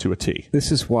Lamar to a T. This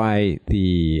is why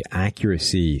the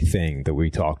accuracy thing that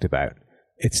we talked about,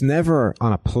 it's never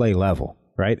on a play level,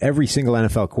 right? Every single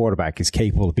NFL quarterback is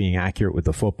capable of being accurate with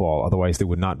the football. Otherwise, they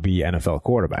would not be NFL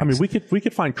quarterbacks. I mean, we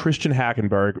could find Christian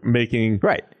Hackenberg making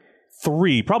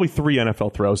probably three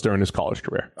NFL throws during his college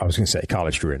career. I was going to say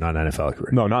college career, not NFL career.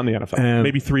 No, not in the NFL.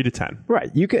 Maybe 3 to 10.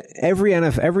 Right. You could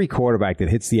every quarterback that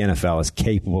hits the NFL is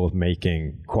capable of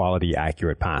making quality,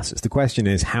 accurate passes. The question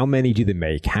is, how many do they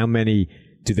make? How many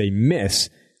do they miss?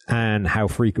 And how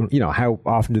frequent, how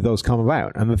often do those come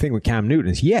about? And the thing with Cam Newton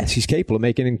is, yes, he's capable of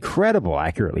making incredible,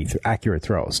 accurate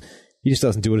throws. He just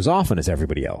doesn't do it as often as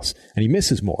everybody else, and he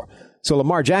misses more. So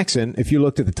Lamar Jackson, if you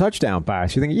looked at the touchdown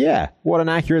pass, you think, yeah, what an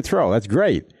accurate throw. That's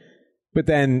great. But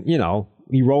then,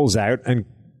 he rolls out and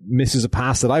misses a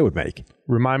pass that I would make.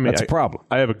 Remind me. That's a problem.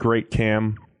 I have a great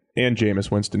Cam and Jameis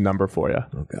Winston number for you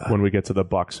when we get to the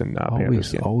Bucs and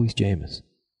Panthers game. Always Jameis.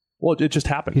 Well, it just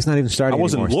happened. He's not even starting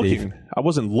anymore, Steve. I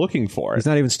wasn't looking for it. He's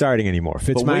not even starting anymore.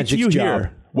 Fitzmagic's job.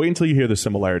 Wait until you hear the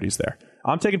similarities there.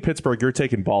 I'm taking Pittsburgh. You're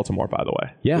taking Baltimore, by the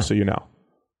way. Yeah. Just so you know.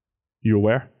 You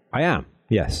aware? I am.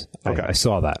 Yes. Okay. I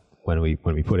saw that when we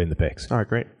put in the picks. All right,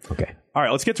 great. Okay. All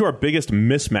right, let's get to our biggest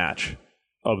mismatch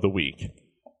of the week.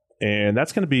 And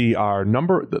that's going to be our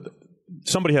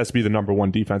somebody has to be the number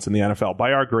one defense in the NFL.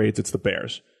 By our grades, it's the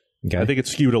Bears. Okay. I think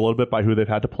it's skewed a little bit by who they've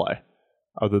had to play.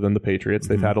 Other than the Patriots,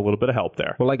 they've had a little bit of help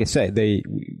there. Well, like I said,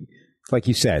 like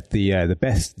you said, the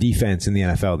best defense in the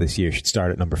NFL this year should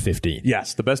start at number 15.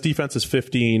 Yes, the best defense is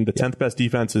 15. The 10th best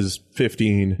defense is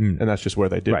 15, and that's just where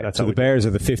they did. Right. That's so the Bears are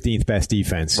the 15th best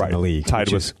defense in the league,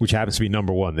 which happens to be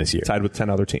number one this year. Tied with 10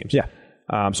 other teams. Yeah.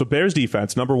 So Bears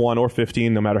defense, number 1 or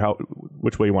 15, no matter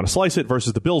which way you want to slice it,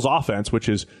 versus the Bills offense, which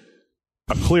is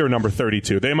a clear number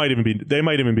 32. They might even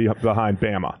be behind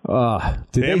Bama.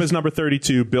 Bama's number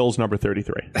 32, Bills number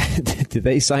 33. Did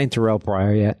they sign Terrell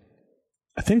Pryor yet?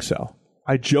 I think so.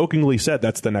 I jokingly said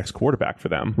that's the next quarterback for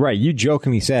them. Right, you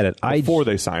jokingly said it. Before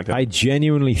they signed him. I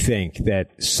genuinely think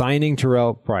that signing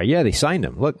Terrell Pryor, they signed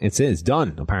him. Look, it's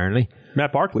done, apparently.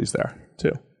 Matt Barkley's there,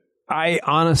 too. I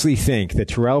honestly think that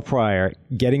Terrell Pryor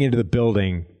getting into the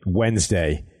building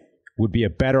Wednesday would be a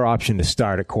better option to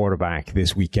start at quarterback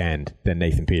this weekend than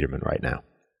Nathan Peterman right now.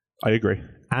 I agree.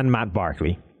 And Matt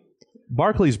Barkley.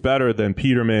 Barkley's better than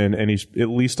Peterman, and he's at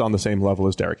least on the same level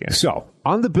as Derek Anderson. So,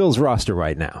 on the Bills roster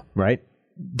right now, right?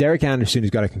 Derek Anderson, who's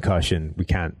got a concussion, we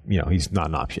can't, he's not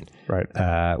an option.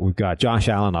 Right. We've got Josh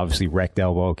Allen, obviously wrecked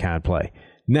elbow, can't play.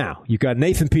 Now, you've got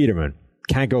Nathan Peterman,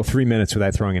 can't go 3 minutes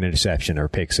without throwing an interception or a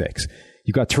pick six.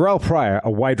 You've got Terrell Pryor,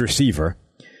 a wide receiver.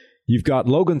 You've got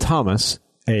Logan Thomas,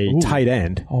 a tight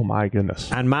end. Oh, my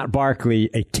goodness. And Matt Barkley,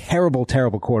 a terrible,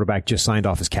 terrible quarterback, just signed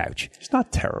off his couch. He's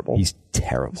not terrible. He's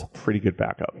terrible. He's a pretty good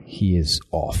backup. He is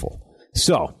awful.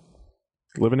 So,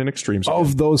 living in extremes.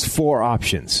 Of those four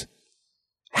options,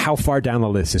 how far down the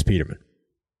list is Peterman?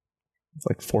 It's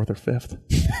like 4th or 5th.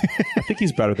 I think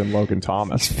he's better than Logan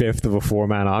Thomas. He's 5th of a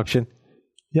 4-man option?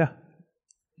 Yeah.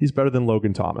 He's better than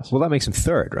Logan Thomas. Well, that makes him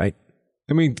 3rd, right?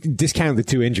 I mean, discount the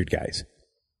 2 injured guys.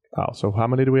 Oh, so how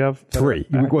many do we have? 3.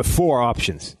 We've got 4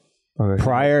 options. Okay.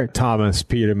 Pryor, Thomas,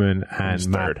 Peterman, and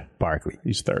Matt Barkley.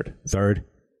 He's 3rd. 3rd?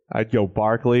 I'd go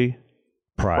Barkley,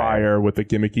 Pryor with the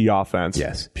gimmicky offense.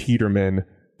 Yes. Peterman,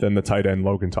 then the tight end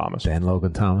Logan Thomas. Then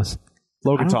Logan Thomas.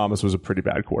 Logan Thomas was a pretty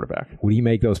bad quarterback. Would he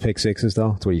make those pick sixes,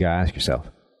 though? That's what you got to ask yourself.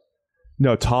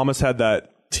 No, Thomas had that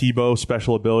Tebow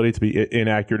special ability to be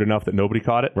inaccurate enough that nobody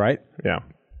caught it. Right? Yeah.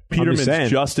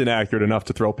 Peterman's just inaccurate enough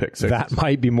to throw pick sixes. That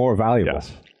might be more valuable.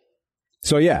 Yes.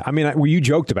 So, yeah, I mean, you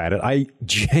joked about it. I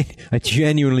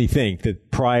genuinely think that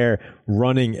Pryor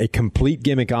running a complete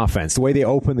gimmick offense, the way they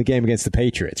opened the game against the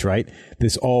Patriots, right?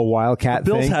 This all Wildcat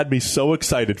thing. The Bills had me so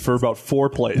excited for about 4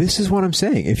 plays. This is what I'm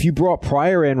saying. If you brought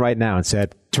Pryor in right now and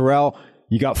said, Terrell,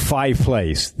 you got 5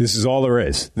 plays. This is all there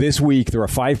is. This week, there are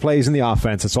 5 plays in the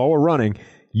offense. That's all we're running.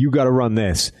 You got to run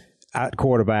this. At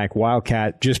quarterback,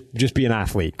 Wildcat, just be an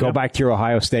athlete. Go back to your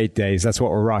Ohio State days. That's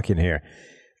what we're rocking here.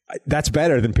 That's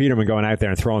better than Peterman going out there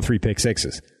and throwing 3 pick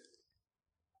sixes.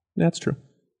 That's true.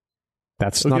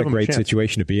 That's not a great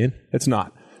situation to be in. It's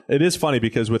not. It is funny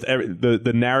because with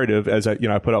the narrative, as I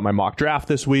put out my mock draft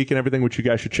this week and everything, which you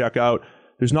guys should check out,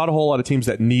 there's not a whole lot of teams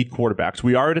that need quarterbacks.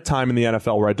 We are at a time in the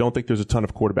NFL where I don't think there's a ton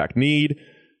of quarterback need.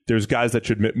 There's guys that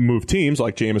should move teams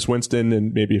like Jameis Winston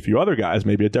and maybe a few other guys.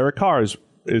 Maybe a Derek Carr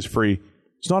is free.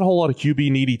 There's not a whole lot of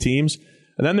QB needy teams.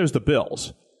 And then there's the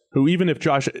Bills. who even if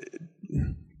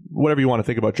whatever you want to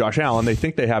think about Josh Allen, they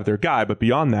think they have their guy, but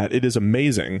beyond that, it is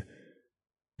amazing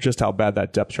just how bad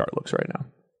that depth chart looks right now.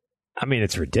 I mean,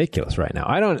 it's ridiculous right now.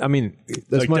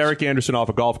 Like Derek Anderson off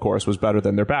a golf course was better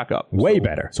than their backup. Way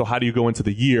better. So how do you go into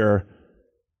the year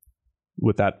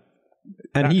with that?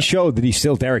 And he showed that he's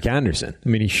still Derek Anderson. I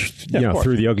mean, he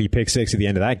threw the ugly pick six at the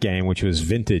end of that game, which was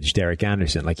vintage Derek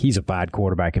Anderson. Like, he's a bad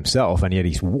quarterback himself, and yet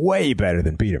he's way better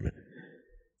than Peterman.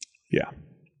 Yeah.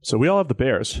 So we all have the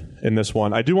Bears in this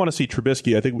one. I do want to see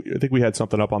Trubisky. I think we had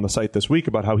something up on the site this week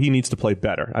about how he needs to play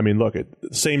better. I mean, look, the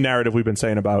same narrative we've been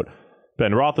saying about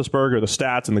Ben Roethlisberger. The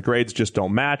stats and the grades just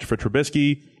don't match for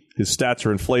Trubisky. His stats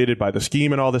are inflated by the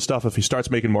scheme and all this stuff. If he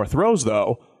starts making more throws,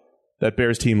 though, that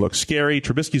Bears team looks scary.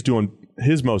 Trubisky's doing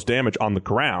his most damage on the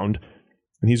ground,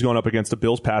 and he's going up against the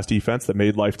Bills' pass defense that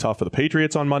made life tough for the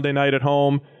Patriots on Monday night at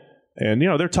home. And,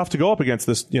 they're tough to go up against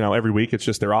this, every week. It's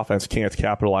just their offense can't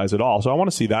capitalize at all. So I want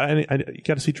to see that. And you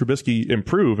got to see Trubisky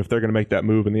improve if they're going to make that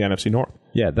move in the NFC North.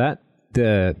 Yeah,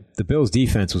 the Bills'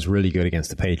 defense was really good against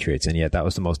the Patriots, and yet that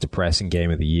was the most depressing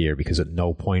game of the year because at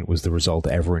no point was the result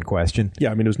ever in question.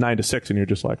 Yeah, I mean, it was 9-6, and you're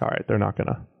just like, all right, they're not going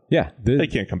to. Yeah. They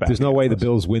can't come back. There's no way the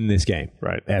Bills win this game.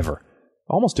 Right. Ever.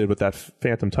 Almost did with that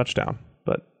phantom touchdown,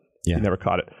 but he never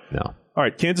caught it. No. All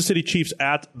right, Kansas City Chiefs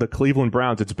at the Cleveland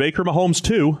Browns. It's Baker Mahomes,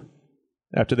 too,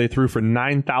 after they threw for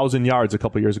 9,000 yards a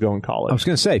couple years ago in college. I was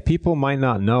going to say, people might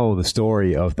not know the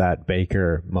story of that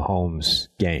Baker Mahomes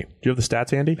game. Do you have the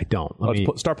stats, Andy? I don't.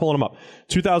 Let's start pulling them up.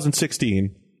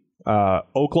 2016,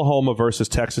 Oklahoma versus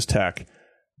Texas Tech.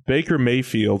 Baker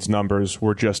Mayfield's numbers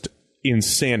were just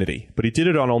insanity, but he did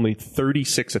it on only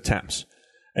 36 attempts.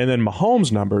 And then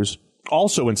Mahomes' numbers,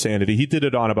 also insanity. He did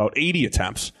it on about 80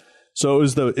 attempts. So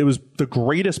it was the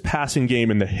greatest passing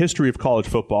game in the history of college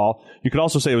football. You could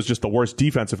also say it was just the worst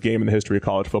defensive game in the history of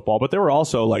college football, but there were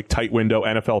also like tight window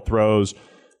NFL throws.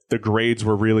 The grades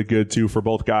were really good too for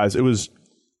both guys. It was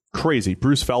crazy.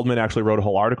 Bruce Feldman actually wrote a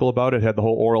whole article about it, had the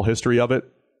whole oral history of it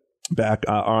back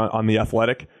on The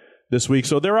Athletic this week.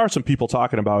 So there are some people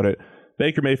talking about it.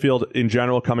 Baker Mayfield in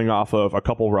general coming off of a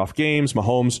couple rough games.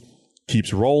 Mahomes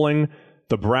keeps rolling.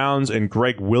 The Browns and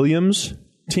Greg Williams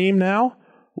team now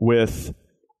with,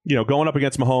 going up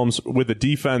against Mahomes with a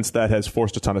defense that has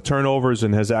forced a ton of turnovers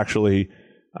and has actually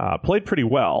played pretty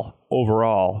well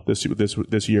overall this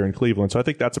year in Cleveland. So I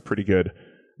think that's a pretty good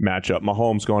matchup.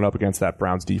 Mahomes going up against that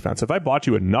Browns defense. Have I bought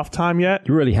you enough time yet?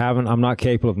 You really haven't. I'm not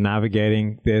capable of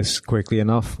navigating this quickly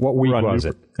enough. What week was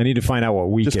it? I need to find out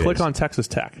what week it is. Just click on Texas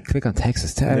Tech. Click on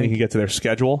Texas Tech. And then you can get to their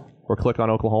schedule, or click on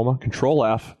Oklahoma. Control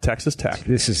F, Texas Tech.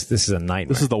 This is a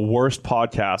nightmare. This is the worst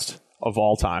podcast of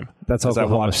all time. That's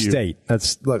Oklahoma State.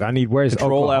 Where's Control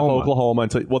Oklahoma? F Oklahoma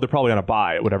until, they're probably on a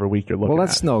bye whatever week you're looking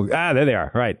at. There they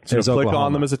are. Right. So click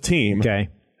on them as a team. Okay.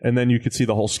 And then you could see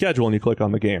the whole schedule and you click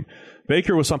on the game.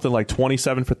 Baker was something like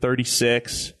 27 for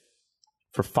 36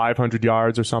 for 500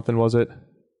 yards or something, was it?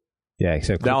 Yeah,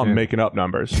 except now I'm making up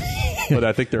numbers, but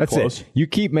I think they're close. You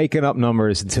keep making up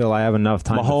numbers until I have enough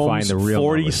time Mahomes, to find the real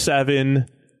 47 numbers.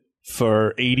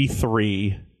 For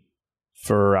 83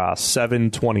 for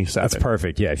 727. That's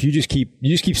perfect. Yeah, if you just keep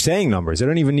saying numbers, I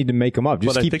don't even need to make them up.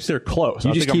 I think they're close.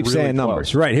 You just keep saying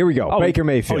numbers. Right, here we go. Baker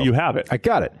Mayfield. Oh, you have it. I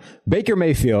got it. Baker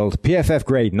Mayfield, PFF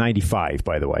grade 95,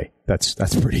 by the way. That's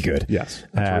pretty good. Yes,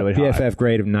 that's really PFF high.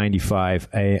 grade of 95,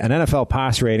 an NFL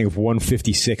pass rating of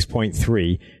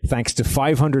 156.3, thanks to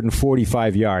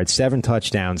 545 yards, 7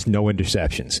 touchdowns, no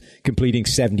interceptions, completing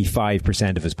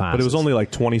 75% of his passes. But it was only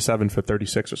like 27 for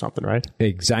 36 or something, right?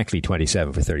 Exactly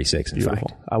 27 for 36, in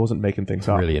fact. I wasn't making things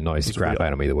It up. really annoys the crap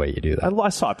out of me the way you do that. I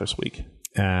saw it this week.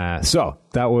 So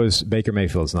that was Baker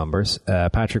Mayfield's numbers.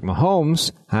 Patrick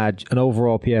Mahomes had an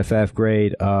overall PFF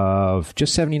grade of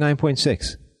just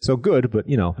 79.6. So good, but,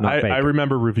 not Baker. I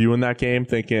remember reviewing that game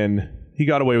thinking he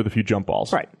got away with a few jump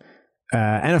balls. Right.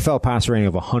 NFL pass rating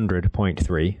of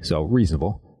 100.3, so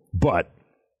reasonable. But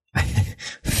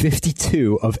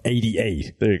 52 of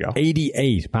 88. There you go.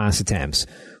 88 pass attempts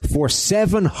for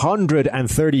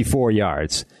 734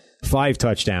 yards, 5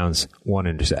 touchdowns, 1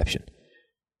 interception.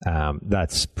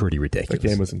 That's pretty ridiculous. The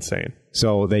game was insane.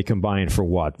 So they combined for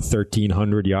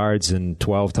 1,300 yards and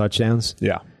 12 touchdowns?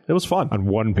 Yeah. It was fun. On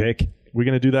 1 pick? We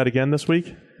going to do that again this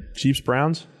week? Chiefs,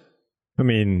 Browns? I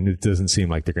mean, it doesn't seem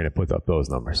like they're going to put up those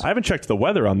numbers. I haven't checked the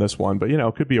weather on this one, but,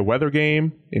 it could be a weather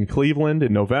game in Cleveland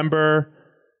in November.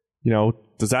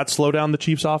 Does that slow down the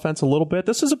Chiefs' offense a little bit?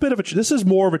 This is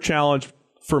more of a challenge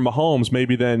for Mahomes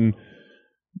maybe than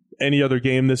any other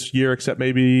game this year, except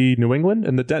maybe New England.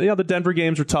 And the Denver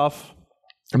games are tough.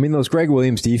 I mean, those Greg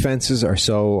Williams defenses are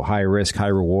so high risk, high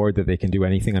reward that they can do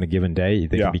anything on a given day.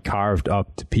 They can be carved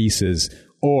up to pieces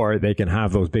or they can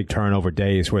have those big turnover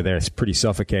days where they're pretty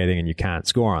suffocating and you can't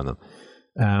score on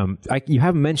them. You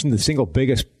haven't mentioned the single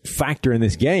biggest factor in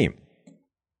this game.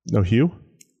 No Hugh?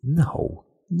 No.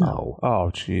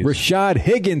 Oh, jeez. Rashad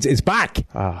Higgins is back.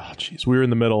 Oh, jeez. We were in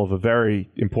the middle of a very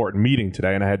important meeting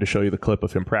today, and I had to show you the clip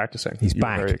of him practicing. He's you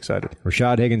back. Were very excited.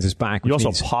 Rashad Higgins is back. You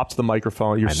also popped the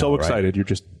microphone. You're so excited. Right? You're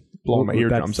just blowing my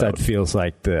eardrums out. That feels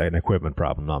like an equipment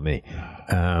problem, not me.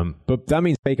 But that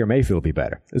means Baker Mayfield will be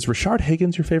better. Is Rashad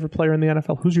Higgins your favorite player in the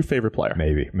NFL? Who's your favorite player?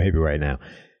 Maybe right now.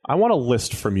 I want a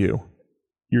list from you.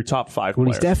 Your top 5 players.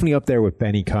 He's definitely up there with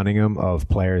Benny Cunningham of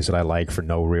players that I like for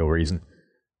no real reason.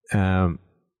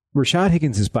 Rashad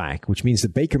Higgins is back, which means the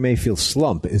Baker Mayfield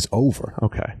slump is over.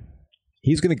 Okay.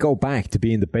 He's going to go back to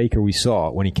being the Baker we saw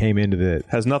when he came into the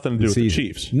Has nothing to do with the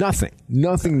Chiefs.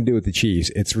 Nothing to do with the Chiefs.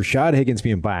 It's Rashad Higgins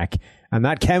being back, and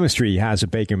that chemistry he has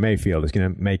with Baker Mayfield is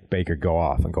going to make Baker go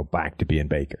off and go back to being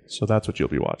Baker. So that's what you'll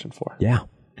be watching for. Yeah.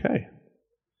 Okay.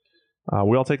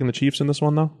 We all taking the Chiefs in this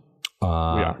one, though? We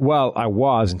are. Well, I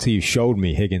was until you showed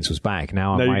me Higgins was back.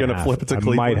 Now you're going to flip it to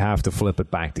Cleveland? I might have to flip it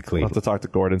back to Cleveland. We'll have to talk to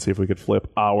Gordon, see if we could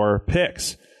flip our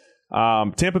picks.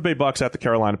 Tampa Bay Bucks at the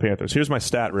Carolina Panthers. Here's my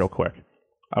stat real quick.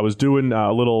 I was doing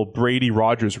a little Brady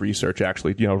Rogers research,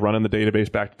 actually, running the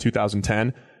database back to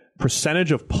 2010.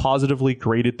 Percentage of positively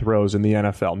graded throws in the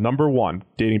NFL. Number 1,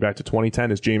 dating back to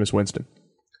 2010, is Jameis Winston.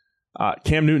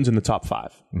 Cam Newton's in the top 5.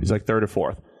 Mm-hmm. He's like 3rd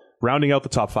or 4th. Rounding out the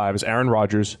top 5 is Aaron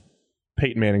Rodgers,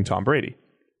 Peyton Manning, Tom Brady.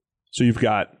 So you've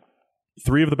got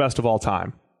 3 of the best of all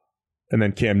time, and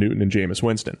then Cam Newton and Jameis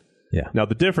Winston. Yeah. Now,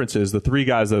 the difference is the 3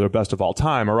 guys that are best of all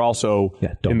time are also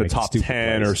in the top 10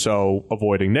 plays or so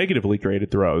avoiding negatively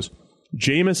graded throws.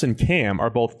 Jameis and Cam are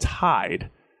both tied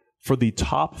for the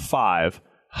top 5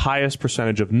 highest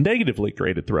percentage of negatively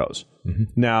graded throws. Mm-hmm.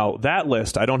 Now, that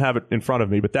list, I don't have it in front of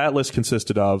me, but that list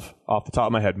consisted of, off the top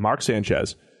of my head, Mark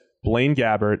Sanchez, Blaine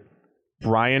Gabbert,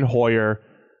 Brian Hoyer,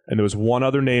 and there was one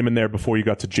other name in there before you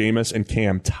got to Jameis and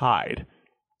Cam tied.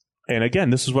 And again,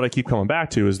 this is what I keep coming back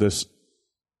to, is this,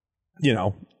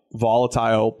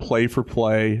 volatile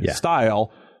play-for-play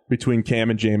style between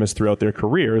Cam and Jameis throughout their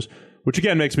careers, which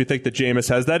again makes me think that Jameis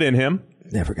has that in him.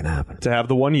 Never going to happen. To have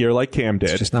the 1 year like Cam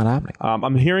did. It's just not happening.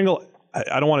 I'm hearing,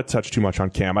 I don't want to touch too much on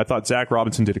Cam. I thought Zach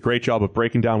Robinson did a great job of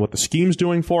breaking down what the scheme's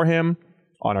doing for him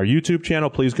on our YouTube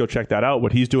channel. Please go check that out,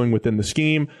 what he's doing within the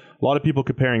scheme. A lot of people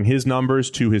comparing his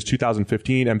numbers to his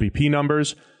 2015 MVP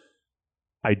numbers.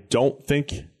 I don't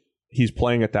think he's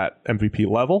playing at that MVP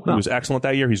level. No. He was excellent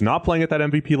that year. He's not playing at that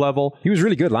MVP level. He was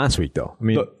really good last week, though. I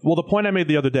mean, the point I made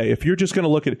the other day, if you're just going to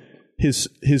look at his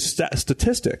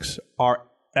statistics are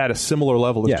at a similar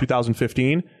level as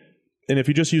 2015, and if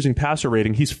you're just using passer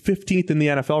rating, he's 15th in the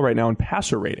NFL right now in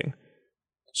passer rating.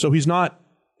 So he's not.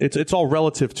 It's all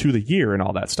relative to the year and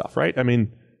all that stuff, right? I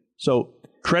mean, so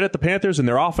credit the Panthers and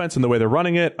their offense and the way they're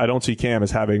running it. I don't see Cam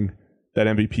as having that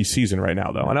MVP season right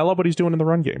now, though. And I love what he's doing in the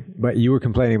run game. But you were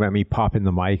complaining about me popping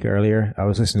the mic earlier. I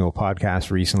was listening to a podcast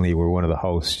recently where one of the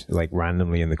hosts,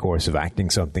 randomly in the course of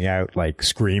acting something out,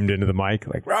 screamed into the mic,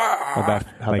 how'd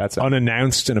that sound?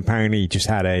 Unannounced, and apparently just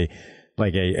had a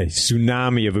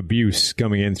tsunami of abuse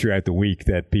coming in throughout the week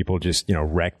that people just,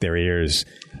 wrecked their ears,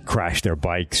 crashed their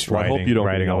bikes,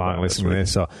 riding along, listening to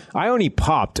this. So I only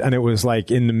popped, and it was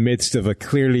in the midst of a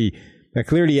clearly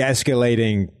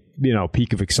escalating,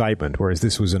 peak of excitement, whereas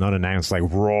this was an unannounced,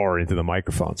 roar into the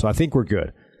microphone. So I think we're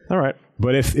good. All right.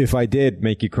 But if I did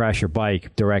make you crash your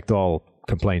bike, direct all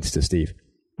complaints to Steve.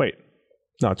 Wait.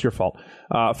 No, it's your fault.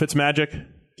 Fitzmagic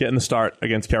getting the start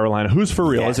against Carolina. Who's for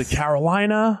real? Yes. Is it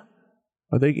Carolina?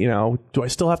 Are they, do I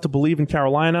still have to believe in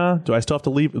Carolina? Do I still have to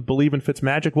believe in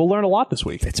Fitzmagic? We'll learn a lot this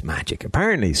week. Fitzmagic,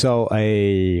 apparently. So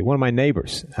one of my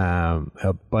neighbors,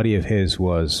 a buddy of his,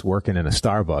 was working in a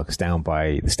Starbucks down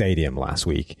by the stadium last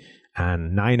week.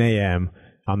 And 9 a.m.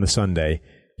 on the Sunday,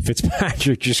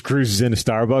 Fitzpatrick just cruises into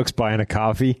Starbucks buying a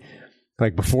coffee,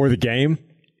 before the game.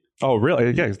 Oh, really?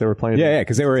 Yeah, because they were playing. Yeah,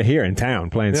 because they were here in town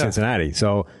playing Cincinnati.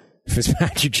 So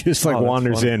Fitzpatrick just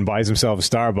wanders in, buys himself a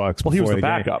Starbucks. Well, he was the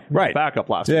backup. Right. He was backup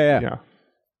last week. Yeah.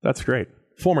 That's great.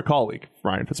 Former colleague,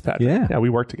 Ryan Fitzpatrick. Yeah, we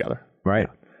worked together. Right.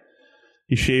 Yeah.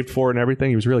 He shaved for it and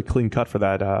everything. He was really clean cut for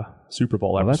that Super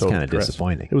Bowl episode. That's kind of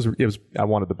disappointing. It was. I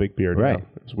wanted the big beard. Right.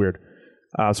 It was weird.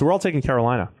 So we're all taking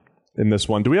Carolina in this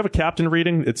one. Do we have a captain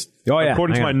reading?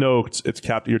 According to my notes, it's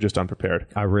captain. You're just unprepared.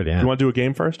 I really am. You want to do a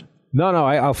game first? No,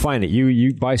 I'll find it.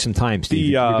 You buy some time,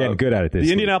 Steve. You're getting good at it this The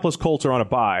week. Indianapolis Colts are on a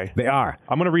bye. They are.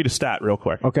 I'm going to read a stat real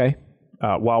quick. Okay.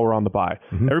 While we're on the bye.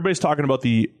 Mm-hmm. Everybody's talking about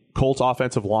the Colts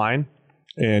offensive line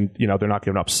And, they're not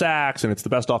giving up sacks, and it's the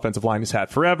best offensive line he's had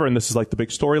forever, and this is like the big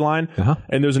storyline.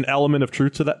 And there's an element of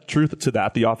truth to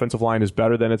that. The offensive line is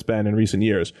better than it's been in recent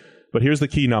years. But here's the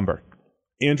key number.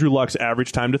 Andrew Luck's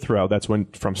average time to throw, that's when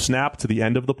from snap to the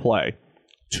end of the play,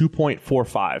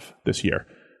 2.45 this year.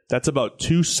 That's about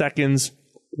 2 seconds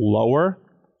lower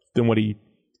than what he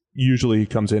usually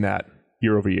comes in at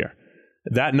year over year.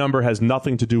 That number has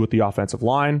nothing to do with the offensive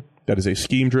line. That is a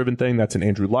scheme-driven thing. That's an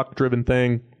Andrew Luck-driven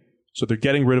thing. So they're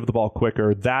getting rid of the ball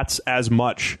quicker. That's as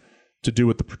much to do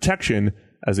with the protection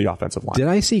as the offensive line. Did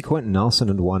I see Quentin Nelson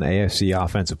had won AFC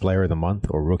Offensive Player of the Month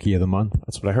or Rookie of the Month?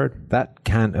 That's what I heard. That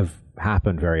can't have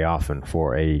happened very often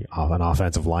for an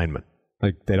offensive lineman.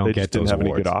 Like they don't get those didn't have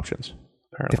awards. Any good options.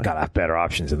 Apparently. They've got to have better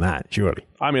options than that, surely.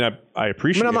 I mean, I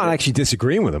appreciate it. I'm not actually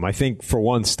disagreeing with them. I think for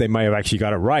once they might have actually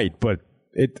got it right, but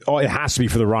it has to be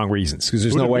for the wrong reasons because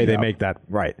there's no way they make that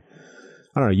right.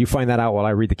 I don't know. You find that out while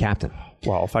I read the captain.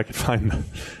 Well, if I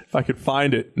could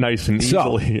find it nice and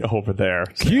easily over there.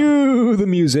 Cue the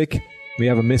music. We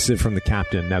have a missive from the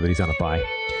captain now that he's on a bye.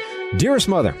 Dearest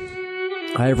Mother,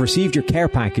 I have received your care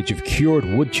package of cured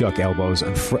woodchuck elbows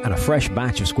and a fresh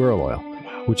batch of squirrel oil,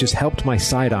 which has helped my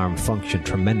sidearm function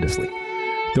tremendously.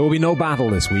 There will be no battle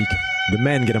this week. The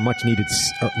men get a much-earned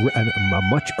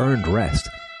rest.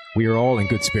 We are all in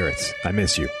good spirits. I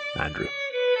miss you, Andrew.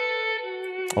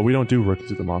 Oh, we don't do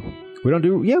Rookies of the Month. We don't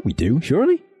do... Yeah, we do,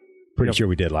 surely. Pretty sure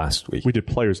we did last week. We did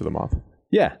Players of the Month.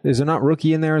 Yeah. Is there not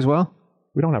Rookie in there as well?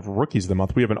 We don't have Rookies of the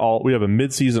Month. We have a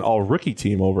mid-season all-rookie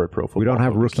team over at Pro Football. We don't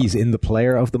have Rookies in the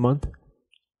Player of the Month?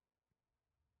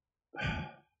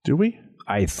 Do we?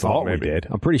 I thought we did.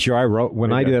 I'm pretty sure I wrote...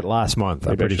 When I did it last month,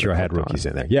 I'm pretty sure I had Rookies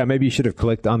in there. Yeah, maybe you should have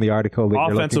clicked on the article that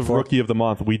you're looking for. Rookie of the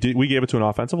Month. We gave it to an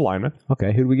offensive lineman.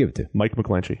 Okay, who did we give it to? Mike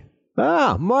McGlinchey.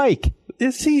 Ah, Mike.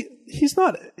 Is he... He's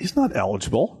not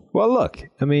eligible. Well, look,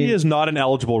 I mean... He is not an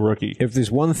eligible rookie. If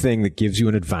there's one thing that gives you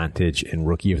an advantage in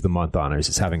Rookie of the Month honors,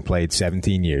 it's having played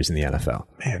 17 years in the NFL.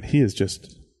 Man, he is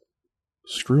just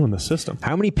screwing the system.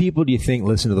 How many people do you think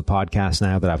listen to the podcast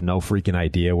now that have no freaking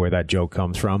idea where that joke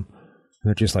comes from? And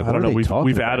they're just like, I don't know.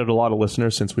 We've added a lot of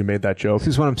listeners since we made that joke. This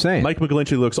is what I'm saying. Mike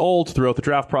McGlinchey looks old. Throughout the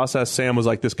draft process, Sam was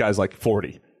like, this guy's like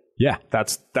 40. Yeah.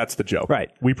 That's the joke.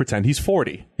 Right. We pretend he's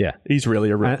 40. Yeah. He's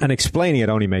really a rookie. And explaining it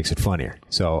only makes it funnier.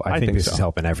 So I think this is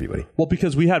helping everybody. Well,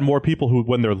 because we had more people who,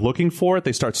 when they're looking for it,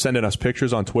 they start sending us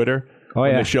pictures on Twitter. Oh,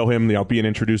 yeah. They show him, being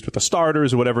introduced with the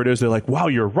starters or whatever it is. They're like, wow,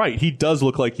 you're right. He does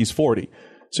look like he's 40.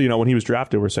 So, when he was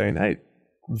drafted, we're saying, hey,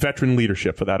 veteran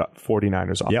leadership for that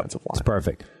 49ers offensive line. It's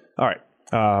perfect. All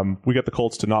right. We got the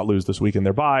Colts to not lose this week in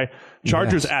their bye.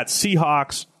 Chargers at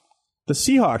Seahawks. The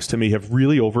Seahawks, to me, have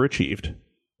really overachieved.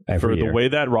 The way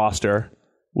that roster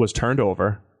was turned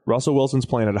over. Russell Wilson's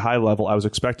playing at a high level. I was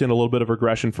expecting a little bit of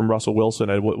regression from Russell Wilson.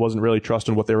 I wasn't really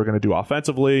trusting what they were going to do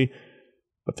offensively,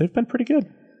 but they've been pretty good.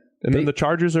 And then the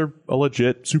Chargers are a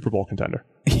legit Super Bowl contender.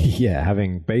 Yeah,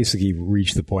 having basically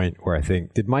reached the point where I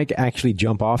think, did Mike actually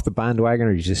jump off the bandwagon,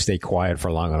 or did he just stay quiet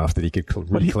for long enough that he could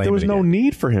reclaim it? There was no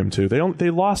need for him to. They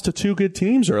lost to two good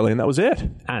teams early, and that was it.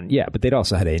 And yeah, but they'd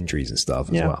also had injuries and stuff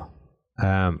as well.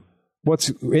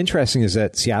 What's interesting is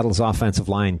that Seattle's offensive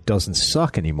line doesn't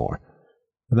suck anymore.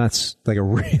 And that's like a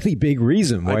really big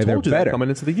reason why they're better. That coming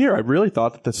into the year, I really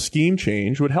thought that the scheme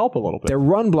change would help a little bit. Their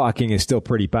run blocking is still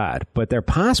pretty bad, but their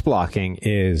pass blocking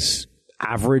is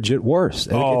average at worst.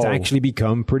 It's actually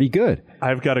become pretty good.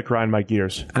 I've got to grind my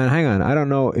gears. And hang on, I don't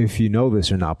know if you know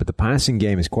this or not, but the passing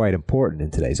game is quite important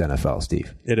in today's NFL,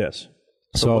 Steve. It is.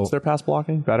 So what's their pass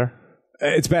blocking? Better?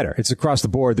 It's better. It's across the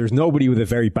board. There's nobody with a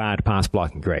very bad pass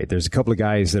blocking grade. There's a couple of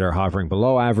guys that are hovering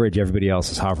below average. Everybody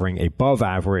else is hovering above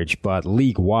average, but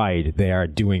league-wide, they are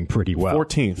doing pretty well.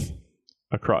 14th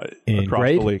across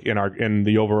the league in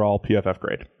the overall PFF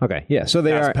grade. Okay, yeah. So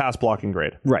they are pass blocking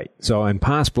grade. Right. So in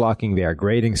pass blocking, they are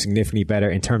grading significantly better.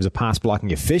 In terms of pass blocking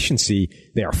efficiency,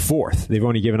 they are fourth. They've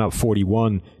only given up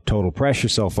 41 total pressure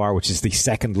so far, which is the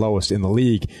second lowest in the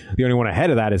league. The only one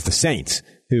ahead of that is the Saints,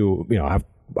 who have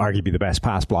arguably the best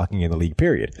pass blocking in the league,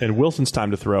 period. And Wilson's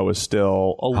time to throw is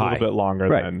still a little bit longer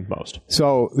than most.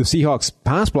 So the Seahawks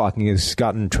pass blocking has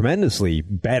gotten tremendously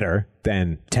better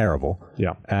than terrible.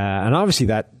 Yeah. And obviously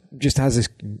that just has a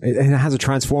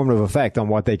transformative effect on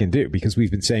what they can do, because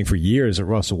we've been saying for years that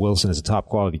Russell Wilson is a top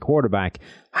quality quarterback,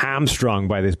 hamstrung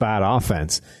by this bad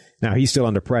offense. Now he's still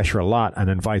under pressure a lot and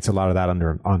invites a lot of that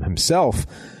on himself.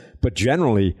 But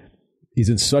generally, he's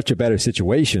in such a better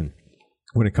situation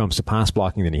when it comes to pass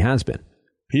blocking than he has been.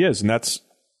 He is, and I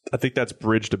think that's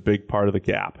bridged a big part of the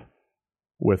gap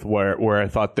with where I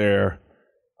thought their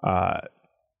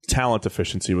talent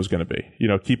efficiency was going to be.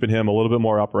 Keeping him a little bit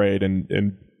more upright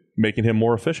and making him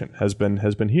more efficient has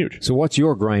been huge. So what's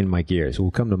your grind my gears?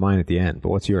 We'll come to mine at the end, but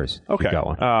what's yours? Okay. You got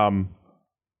one.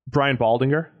 Brian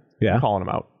Baldinger. Yeah. I'm calling him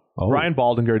out. Oh. Brian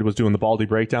Baldinger was doing the Baldy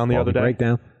breakdown the other day.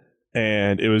 Breakdown.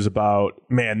 And it was about,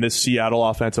 man, this Seattle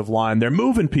offensive line, they're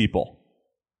moving people.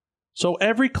 So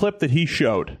every clip that he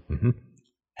showed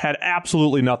had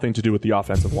absolutely nothing to do with the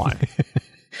offensive line.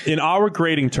 In our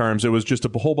grading terms, it was just a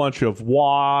whole bunch of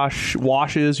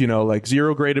washes, like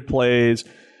zero graded plays.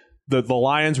 The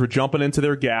Lions were jumping into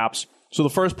their gaps. So the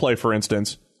first play, for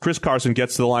instance, Chris Carson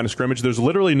gets to the line of scrimmage. There's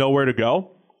literally nowhere to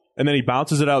go. And then he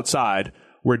bounces it outside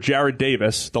where Jared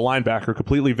Davis, the linebacker,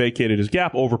 completely vacated his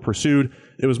gap, over-pursued.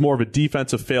 It was more of a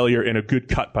defensive failure and a good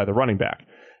cut by the running back.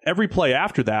 Every play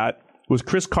after that was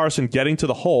Chris Carson getting to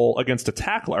the hole against a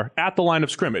tackler at the line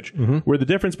of scrimmage, where the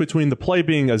difference between the play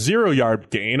being a 0-yard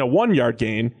gain, a 1-yard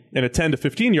gain, and a 10 to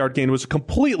 15-yard gain was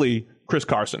completely Chris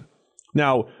Carson.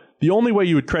 Now, the only way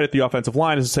you would credit the offensive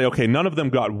line is to say, okay, none of them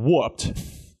got whooped.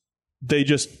 They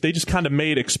just kind of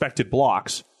made expected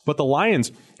blocks. But the Lions,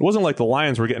 it wasn't like the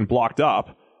Lions were getting blocked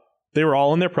up. They were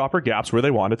all in their proper gaps where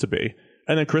they wanted to be.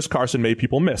 And then Chris Carson made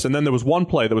people miss. And then there was one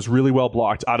play that was really well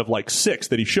blocked out of like 6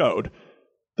 that he showed.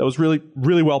 That was really,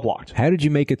 really well blocked. How did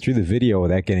you make it through the video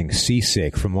without getting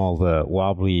seasick from all the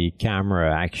wobbly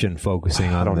camera action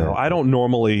focusing on? I don't know. I don't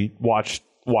normally watch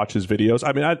his videos.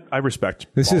 I mean, I respect.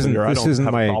 This isn't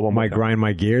my grind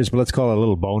my gears, but let's call it a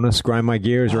little bonus grind my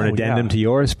gears or an addendum to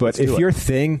yours. But if your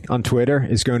thing on Twitter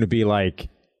is going to be like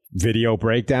video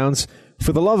breakdowns,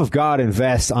 for the love of God,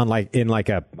 invest on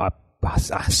a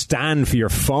stand for your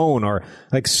phone or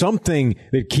like something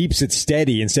that keeps it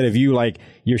steady instead of you like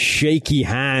your shaky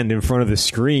hand in front of the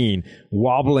screen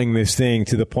wobbling this thing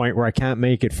to the point where I can't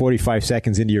make it 45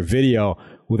 seconds into your video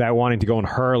without wanting to go and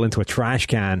hurl into a trash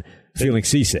can feeling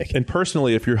seasick. And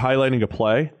personally, if you're highlighting a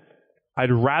play, I'd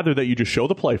rather that you just show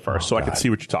the play first I can see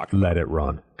what you're talking about. Let it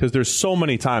run. Because there's so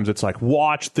many times it's like,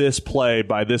 watch this play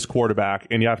by this quarterback,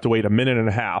 and you have to wait a minute and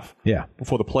a half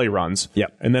before the play runs.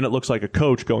 Yep. And then it looks like a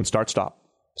coach going start, stop.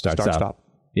 Start, stop.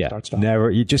 Yeah. Start, stop. Never.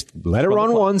 You just let it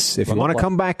run once. If you want to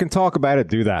come back and talk about it,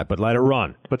 do that. But let it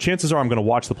run. But chances are I'm going to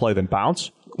watch the play, then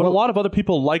bounce. But a lot of other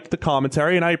people like the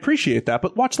commentary, and I appreciate that,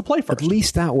 but watch the play first. At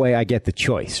least that way I get the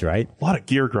choice, right? A lot of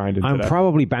gear grinding I'm today.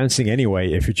 probably bouncing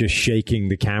anyway if you're just shaking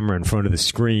the camera in front of the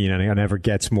screen and it never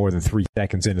gets more than 3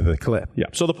 seconds into the clip. Yeah.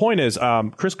 So the point is,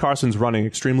 Chris Carson's running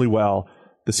extremely well.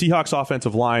 The Seahawks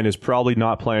offensive line is probably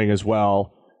not playing as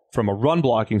well from a run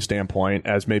blocking standpoint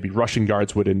as maybe rushing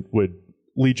yards would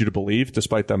lead you to believe,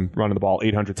 despite them running the ball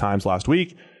 800 times last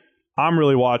week. I'm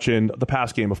really watching the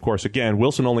pass game, of course. Again,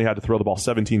 Wilson only had to throw the ball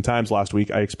 17 times last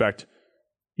week. I expect,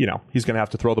 he's going to have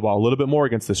to throw the ball a little bit more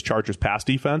against this Chargers pass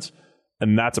defense,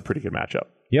 and that's a pretty good matchup.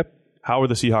 Yep. How are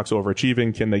the Seahawks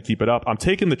overachieving? Can they keep it up? I'm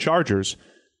taking the Chargers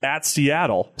at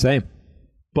Seattle. Same.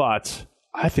 But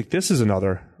I think this is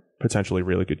another potentially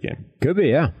really good game. Could be,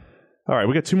 yeah. All right,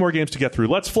 we got 2 more games to get through.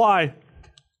 Let's fly.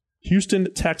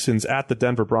 Houston Texans at the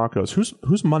Denver Broncos.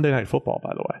 Who's Monday Night Football,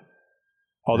 by the way?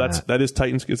 Oh, that is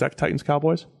Titans. Is that Titans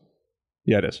Cowboys?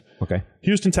 Yeah, it is. Okay.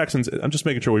 Houston Texans. I'm just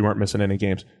making sure we weren't missing any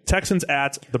games. Texans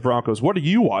at the Broncos. What are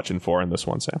you watching for in this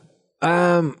one, Sam?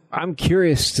 I'm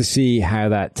curious to see how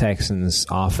that Texans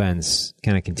offense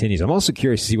kind of continues. I'm also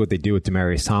curious to see what they do with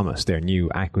Demaryius Thomas, their new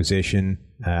acquisition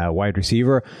wide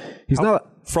receiver. He's not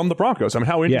from the Broncos. I mean,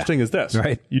 how interesting is this?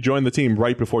 Right. You join the team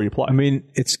right before you play. I mean,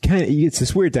 it's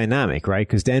this weird dynamic, right?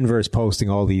 Because Denver is posting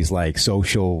all these like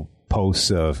social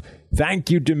posts of thank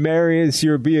you, Demaryius,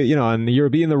 you'll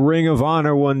be in the Ring of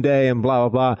Honor one day and blah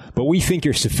blah blah. But we think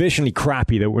you're sufficiently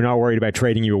crappy that we're not worried about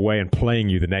trading you away and playing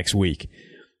you the next week.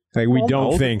 Like we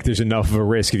don't think there's enough of a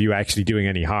risk of you actually doing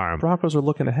any harm. Broncos are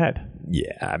looking ahead.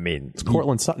 Yeah, I mean, it's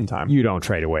Cortland Sutton time. You don't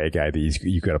trade away a guy that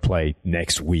you got to play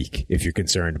next week if you're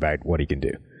concerned about what he can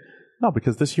do. No,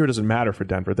 because this year doesn't matter for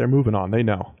Denver. They're moving on. They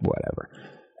know.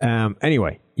 Whatever.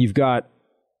 Anyway, you've got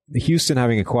Houston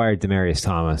having acquired Demaryius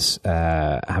Thomas,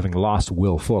 having lost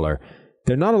Will Fuller.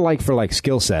 They're not a like-for-like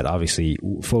skill set, obviously.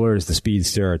 Fuller is the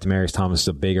speedster. Demaryius Thomas is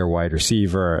a bigger wide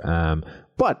receiver.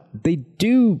 But they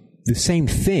do the same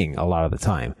thing a lot of the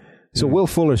time. So Will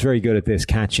Fuller is very good at this,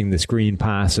 catching the screen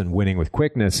pass and winning with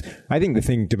quickness. I think the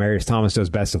thing Demaryius Thomas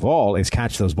does best of all is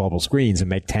catch those bubble screens and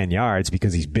make 10 yards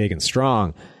because he's big and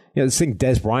strong. This thing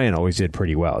Des Bryant always did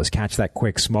pretty well is catch that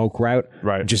quick smoke route,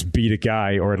 right? And just beat a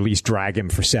guy or at least drag him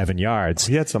for 7 yards.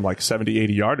 He had some like 70,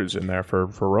 80 yarders in there for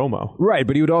Romo. Right,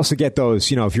 but he would also get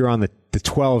those, if you're on the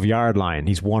 12-yard line,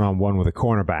 he's one-on-one with a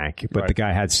cornerback, but the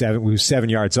guy had 7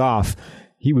 yards off,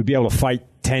 he would be able to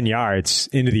fight 10 yards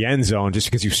into the end zone just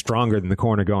because you're stronger than the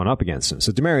corner going up against him.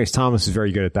 So Demaryius Thomas is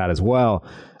very good at that as well.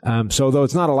 So though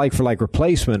it's not a like-for-like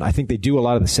replacement, I think they do a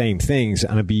lot of the same things,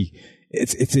 and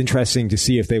it's interesting to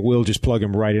see if they will just plug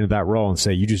him right into that role and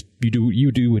say, you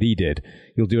do what he did.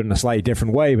 You'll do it in a slightly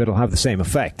different way, but it'll have the same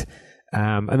effect.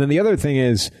 And then the other thing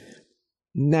is,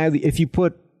 now if you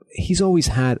put, he's always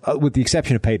had, with the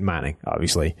exception of Peyton Manning,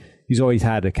 obviously, he's always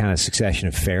had a kind of succession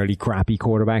of fairly crappy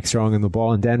quarterbacks throwing him the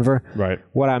ball in Denver. Right.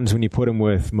 What happens when you put him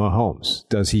with Mahomes?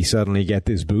 Does he suddenly get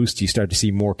this boost? Do you start to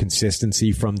see more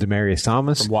consistency from Demaryius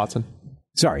Thomas? From Watson?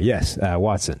 Sorry, yes,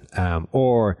 Watson.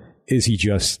 Or is he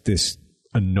just this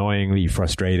annoyingly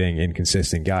frustrating,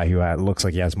 inconsistent guy who looks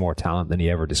like he has more talent than he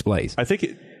ever displays? I think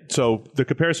so. The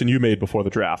comparison you made before the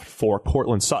draft for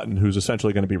Cortland Sutton, who's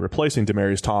essentially going to be replacing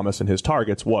Demaryius Thomas and his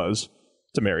targets, was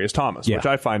Demaryius Thomas, which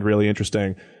I find really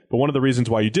interesting. But one of the reasons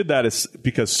why you did that is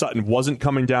because Sutton wasn't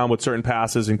coming down with certain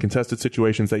passes in contested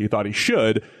situations that you thought he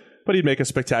should, but he'd make a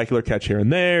spectacular catch here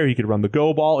and there. He could run the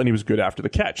go ball, and he was good after the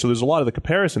catch. So there's a lot of the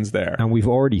comparisons there. And we've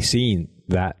already seen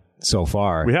that so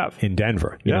far. We have. In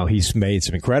Denver. You know, he's made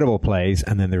some incredible plays,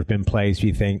 and then there have been plays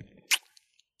you think,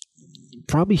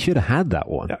 probably should have had that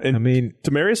one. Yeah,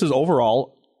 Demaryius is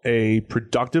overall a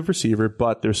productive receiver,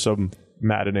 but there's some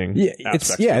maddening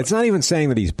aspects. It's not even saying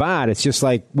that he's bad. It's just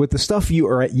like with the stuff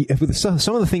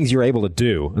some of the things you're able to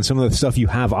do and some of the stuff you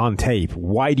have on tape,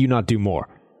 why do you not do more?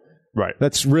 Right.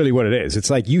 That's really what it is.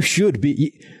 It's like you should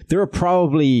be. There are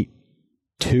probably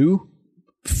two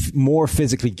more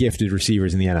physically gifted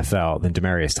receivers in the NFL than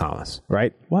Demaryius Thomas,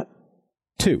 right? What?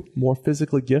 Two. More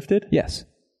physically gifted? Yes.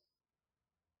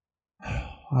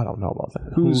 I don't know about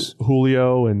that. Who's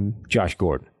Julio and Josh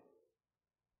Gordon?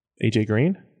 AJ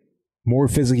Green? More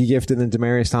physically gifted than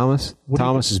Demaryius Thomas?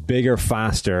 Thomas is bigger,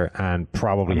 faster, and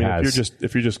probably has...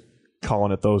 If you're just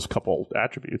calling it those couple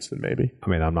attributes, then maybe. I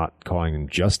mean, I'm not calling them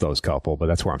just those couple, but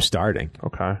that's where I'm starting.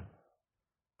 Okay.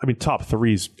 I mean, top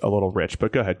three's a little rich,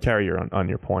 but go ahead, carry on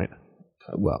your point.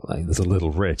 Well, it's a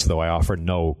little rich, though I offer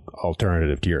no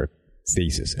alternative to your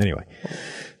thesis. Anyway,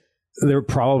 there are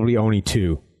probably only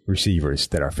two receivers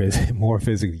that are more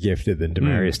physically gifted than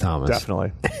Demaryius Thomas.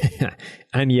 Definitely.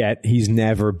 And yet, he's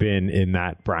never been in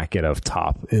that bracket of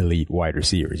top elite wide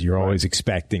receivers. You're always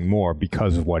expecting more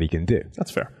because of what he can do.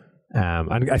 That's fair.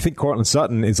 And I think Cortland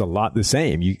Sutton is a lot the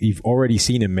same. You've already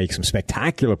seen him make some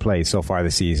spectacular plays so far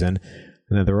this season.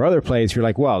 And then there are other plays you're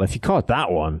like, well, if you caught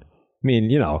that one, I mean,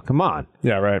 come on.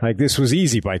 Yeah, right. Like, this was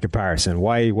easy by comparison.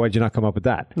 Why'd you not come up with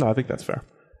that? No, I think that's fair.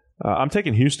 I'm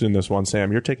taking Houston in this one,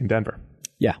 Sam. You're taking Denver.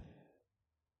 Yeah.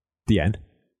 The end.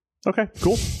 Okay,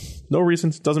 cool. No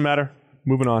reasons. Doesn't matter.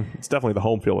 Moving on. It's definitely the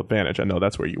home field advantage. I know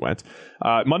that's where you went.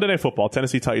 Monday Night Football,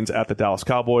 Tennessee Titans at the Dallas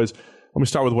Cowboys. Let me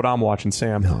start with what I'm watching,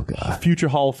 Sam. Oh, God. Future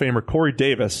Hall of Famer Corey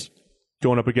Davis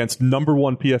going up against number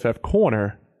one PFF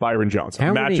corner Byron Jones.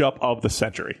 Matchup of the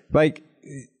century.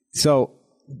 So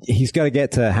he's got to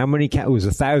get to how many? It was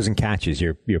 1,000 catches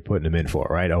you're putting him in for,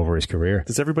 right, over his career.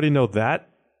 Does everybody know that?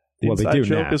 Well, they do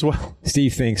joke now as well.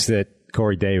 Steve thinks that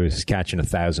Corey Davis is catching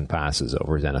 1,000 passes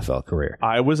over his NFL career.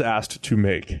 I was asked to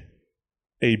make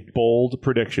a bold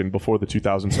prediction before the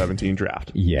 2017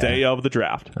 draft. Yeah. Day of the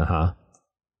draft. Uh-huh.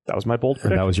 That was my bold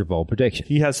prediction. And that was your bold prediction.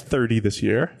 He has 30 this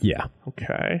year. Yeah.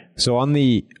 Okay. So on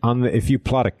the if you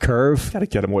plot a curve, gotta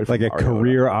get him away from like a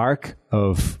career arc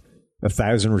of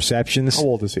 1,000 receptions. How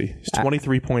old is he? He's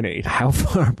 23.8.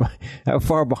 How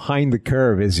far behind the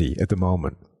curve is he at the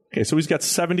moment? Okay, so he's got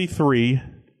 73.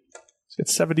 He's got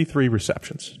 73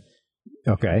 receptions.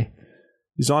 Okay.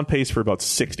 He's on pace for about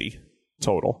 60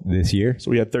 total this year.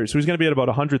 So we had 30. So he's going to be at about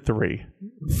 103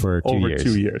 for 2 years.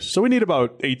 2 years. So we need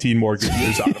about 18 more good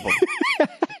years out of him.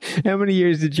 How many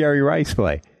years did Jerry Rice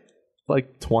play?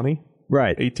 Like 20.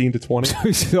 Right. 18 to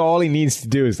 20. So all he needs to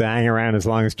do is to hang around as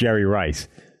long as Jerry Rice.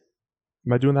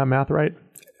 Am I doing that math right?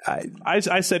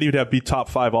 I said he would be top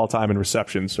 5 all-time in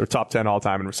receptions, or top 10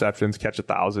 all-time in receptions, catch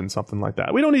 1,000, something like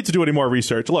that. We don't need to do any more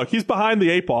research. Look, he's behind the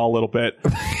 8 ball a little bit,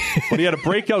 but he had a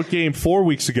breakout game 4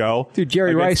 weeks ago. Dude,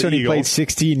 Jerry Rice only played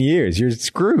 16 years. You're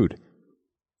screwed.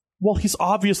 Well, he's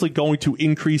obviously going to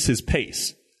increase his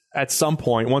pace at some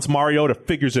point once Mariota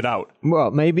figures it out.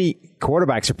 Well, maybe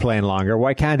quarterbacks are playing longer.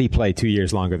 Why can't he play 2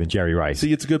 years longer than Jerry Rice?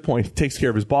 See, it's a good point. He takes care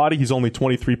of his body. He's only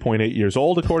 23.8 years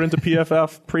old, according to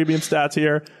PFF premium stats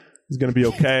here. He's going to be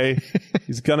okay.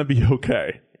 He's going to be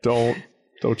okay. Don't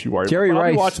you worry. Jerry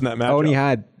Rice watching that matchup. Only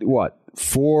had,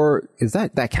 4? Is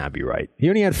that can't be right. He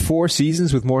only had 4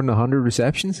 seasons with more than 100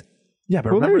 receptions? Yeah,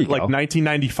 but remember,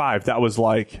 1995, that was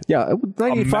like a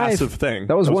massive thing.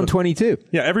 That was 122.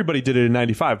 Yeah, everybody did it in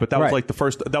 95, but that was like the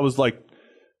first, that was like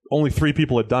only 3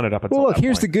 people had done it up until Well, look, that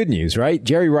here's the point. good news, right?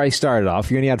 Jerry Rice started off.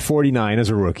 He only had 49 as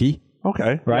a rookie.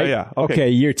 Okay. Right? Yeah. Okay.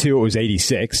 Year 2, it was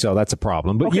 86, so that's a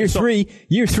problem. But Okay,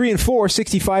 year three and 4,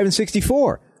 65 and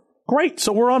 64. Great.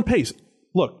 So we're on pace.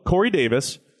 Look, Corey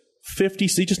Davis,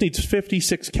 he just needs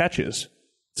 56 catches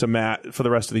for the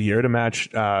rest of the year to match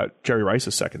Jerry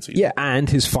Rice's second season. Yeah, and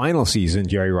his final season,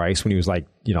 Jerry Rice, when he was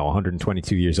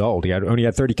 122 years old, he only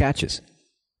had 30 catches.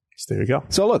 So there you go.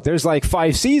 So look, there's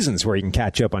 5 seasons where you can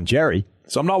catch up on Jerry.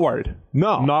 So I'm not worried.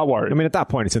 No. I'm not worried. I mean, at that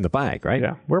point, it's in the bag, right?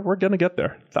 Yeah, we're going to get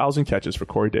there. 1,000 catches for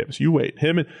Corey Davis. You wait.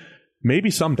 Him and maybe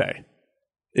someday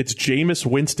it's Jameis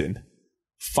Winston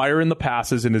firing the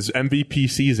passes in his MVP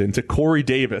season to Corey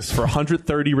Davis for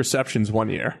 130 receptions one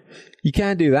year. You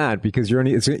can't do that because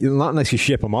it's not unless you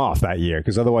ship him off that year,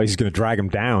 because otherwise he's going to drag him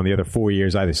down the other 4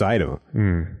 years either side of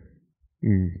him.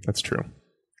 That's true.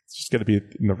 It's just going to be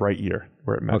in the right year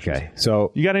where it matches. Okay,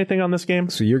 so You got anything on this game?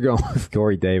 so you're going with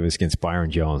Corey Davis against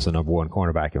Byron Jones, the number 1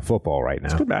 cornerback in football right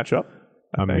now. Good matchup.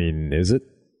 I mean, is it?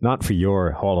 Not for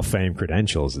your Hall of Fame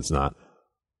credentials, it's not.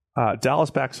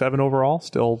 Dallas back 7 overall,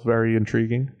 still very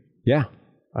intriguing Yeah.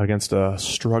 against a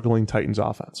struggling Titans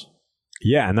offense.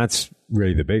 Yeah, and that's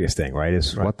really the biggest thing, right?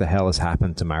 Is what the hell has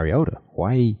happened to Mariota?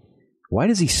 Why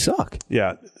does he suck?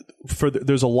 Yeah,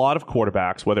 there's a lot of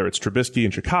quarterbacks, whether it's Trubisky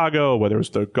in Chicago, whether it's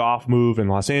the Goff move in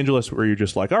Los Angeles, where you're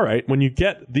just like, all right, when you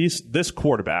get this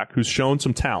quarterback who's shown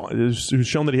some talent, who's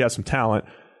shown that he has some talent,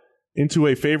 into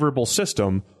a favorable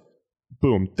system,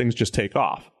 boom, things just take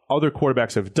off. Other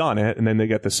quarterbacks have done it, and then they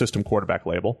get the system quarterback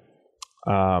label.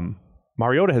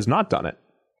 Mariota has not done it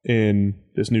in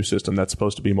this new system that's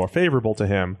supposed to be more favorable to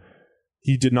him.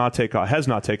 He has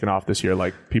not taken off this year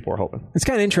like people are hoping. It's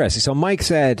kind of interesting. So Mike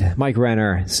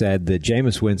Renner said that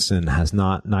Jameis Winston has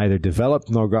neither developed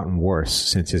nor gotten worse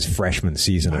since his freshman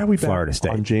season at Florida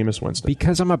State. On Jameis Winston?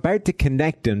 Because I'm about to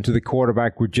connect him to the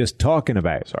quarterback we're just talking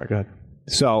about. Sorry, go ahead.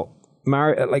 So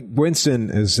Winston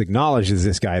is acknowledged as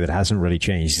this guy that hasn't really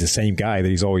changed. He's the same guy that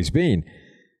he's always been.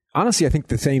 Honestly, I think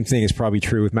the same thing is probably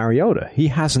true with Mariota. He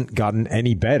hasn't gotten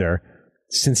any better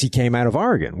since he came out of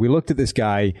Oregon. We looked at this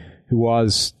guy who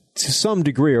was, to some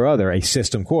degree or other, a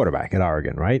system quarterback at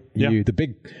Oregon, right? Yeah.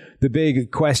 The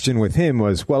big question with him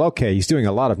was, well, okay, he's doing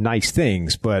a lot of nice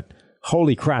things, but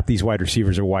holy crap, these wide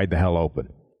receivers are wide the hell open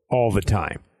all the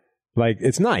time.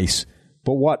 It's nice,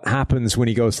 but what happens when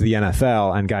he goes to the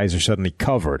NFL and guys are suddenly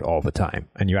covered all the time,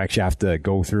 and you actually have to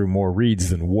go through more reads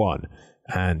than one?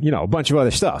 And, a bunch of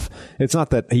other stuff. It's not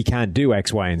that he can't do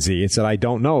X, Y, and Z. It's that I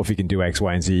don't know if he can do X,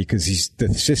 Y, and Z because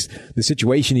the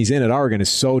situation he's in at Oregon is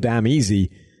so damn easy,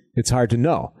 it's hard to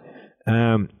know.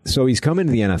 So he's come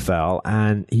into the NFL,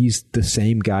 and he's the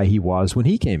same guy he was when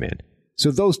he came in.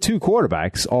 So those two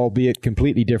quarterbacks, albeit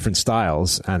completely different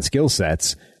styles and skill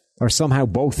sets, are somehow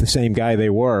both the same guy they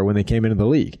were when they came into the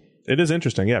league. It is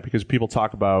interesting, yeah, because people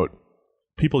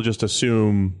just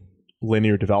assume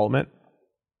linear development.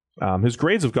 His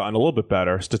grades have gotten a little bit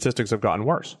better. Statistics have gotten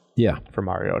worse. Yeah. For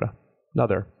Mariota.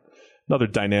 Another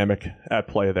dynamic at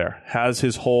play there. Has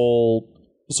his whole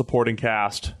supporting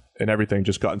cast and everything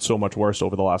just gotten so much worse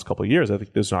over the last couple of years? I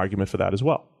think there's an argument for that as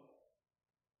well.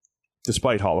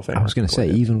 Despite Hall of Famer. I was going to say,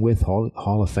 even with Hall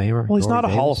of Famer? Well, he's Corey not a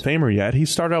Davis? Hall of Famer yet. He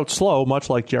started out slow, much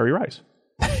like Jerry Rice.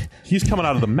 He's coming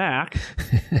out of the MAC,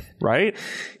 right?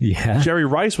 Yeah. Jerry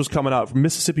Rice was coming out from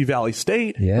Mississippi Valley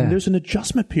State. Yeah. And there's an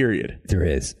adjustment period. There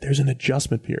is. There's an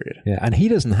adjustment period. Yeah, and he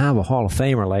doesn't have a Hall of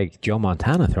Famer like Joe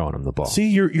Montana throwing him the ball. See,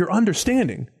 you're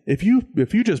understanding. If you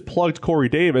just plugged Corey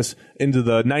Davis into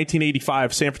the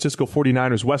 1985 San Francisco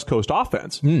 49ers West Coast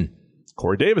offense,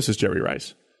 Corey Davis is Jerry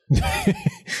Rice.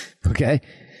 Okay.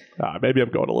 Maybe I'm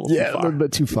going a little too far. a little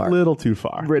bit too far. A little too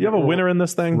far. You have a winner in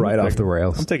this thing? Right off the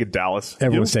rails. I'm taking Dallas.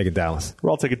 Everyone's taking Dallas. We're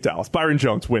all taking Dallas. Byron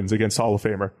Jones wins against Hall of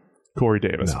Famer Corey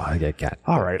Davis. No, I get cat.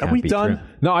 All right, are we done? True.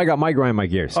 No, I got my grind, my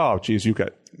gears. Oh, geez, you got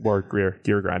more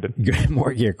gear grinding.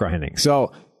 More gear grinding.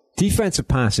 So, defensive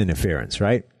pass interference,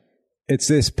 right? It's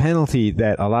this penalty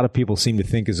that a lot of people seem to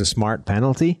think is a smart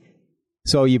penalty.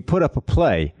 So you put up a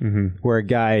play where a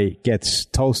guy gets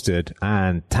toasted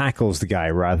and tackles the guy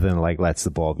rather than lets the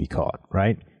ball be caught,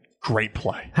 right? Great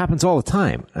play. Happens all the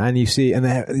time. And you see, and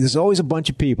there's always a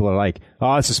bunch of people that are like,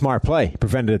 oh, it's a smart play.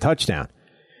 Prevented a touchdown.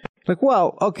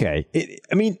 Well, okay.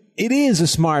 It is a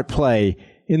smart play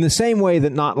in the same way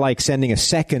that not sending a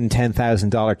second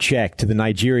 $10,000 check to the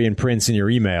Nigerian prince in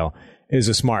your email is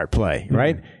a smart play,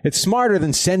 right? It's smarter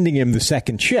than sending him the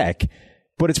second check.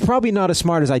 But it's probably not as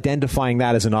smart as identifying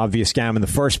that as an obvious scam in the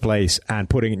first place and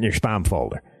putting it in your spam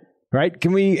folder, right?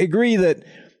 Can we agree that,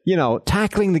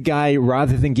 tackling the guy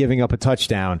rather than giving up a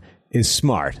touchdown is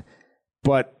smart,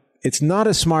 but it's not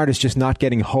as smart as just not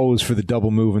getting hosed for the double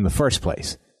move in the first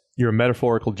place. You're a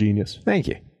metaphorical genius. Thank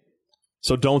you.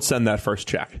 So don't send that first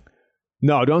check.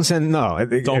 No, don't send. No,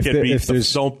 don't get beat in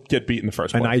the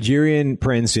first place. A Nigerian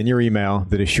prince in your email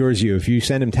that assures you if you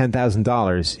send him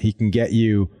 $10,000, he can get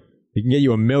you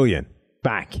 $1 million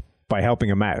back by helping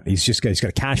him out. He's got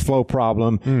a cash flow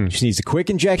problem. Just needs a quick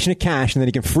injection of cash, and then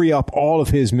he can free up all of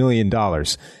his $1 million.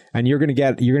 And you're gonna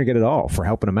get it all for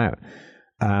helping him out.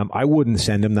 I wouldn't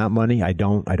send him that money. I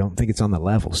don't think it's on the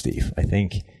level, Steve. I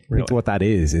think what that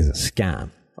is a scam.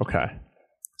 Okay.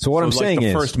 So what I'm saying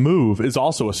is... the first move is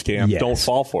also a scam. Yes. Don't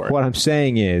fall for it. What I'm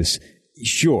saying is,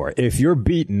 sure, if you're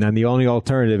beaten and the only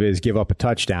alternative is give up a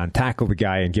touchdown, tackle the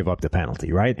guy and give up the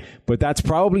penalty, right? But that's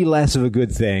probably less of a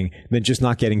good thing than just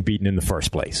not getting beaten in the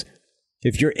first place.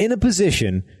 If you're in a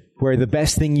position where the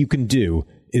best thing you can do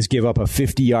is give up a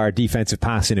 50-yard defensive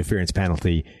pass interference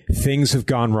penalty, things have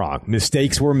gone wrong.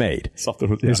 Mistakes were made.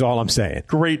 Is all I'm saying.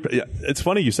 Great. Yeah, it's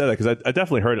funny you said that because I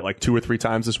definitely heard it like 2 or 3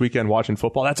 times this weekend watching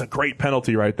football. That's a great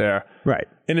penalty right there. Right.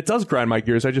 And it does grind my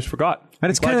gears. I just forgot. And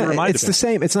it's the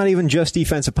same. It's not even just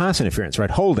defensive pass interference,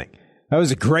 right? Holding. That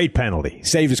was a great penalty.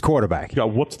 Saved his quarterback. He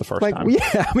got whooped the first time.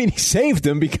 Yeah, I mean, he saved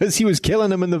him because he was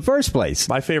killing him in the first place.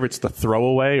 My favorite's the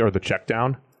throwaway or the check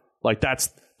down. Like that's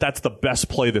the best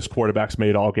play this quarterback's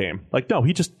made all game. Like, no,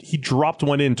 he dropped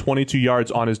one in 22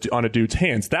 yards on a dude's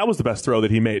hands. That was the best throw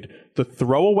that he made. The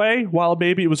throwaway, while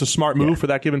maybe it was a smart move for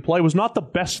that given play, was not the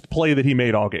best play that he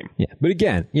made all game. Yeah, but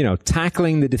again,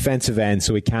 tackling the defensive end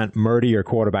so he can't murder your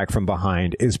quarterback from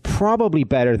behind is probably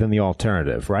better than the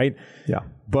alternative, right? Yeah.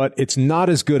 But it's not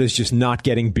as good as just not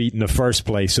getting beat in the first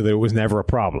place so that it was never a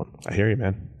problem. I hear you,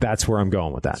 man. That's where I'm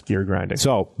going with that. It's gear grinding.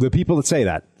 So the people that say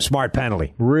that, smart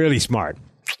penalty, really smart.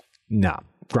 No,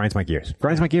 grinds my gears.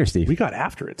 Grinds my gears, Steve. We got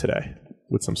after it today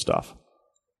with some stuff.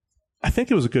 I think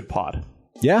it was a good pod.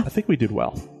 Yeah? I think we did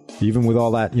well. Even with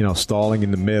all that, stalling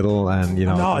in the middle and,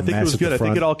 No, I think it was good. I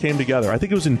think it all came together. I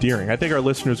think it was endearing. I think our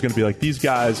listeners are going to be like, these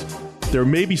guys, they're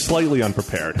maybe slightly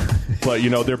unprepared, but,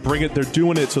 they're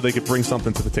doing it so they could bring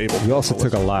something to the table. We also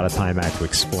took a lot of time out to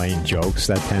explain jokes.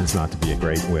 That tends not to be a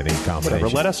great winning combination. Whatever.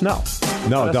 Let us know.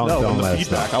 No, don't let us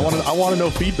feedback. know. I want to know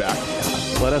feedback.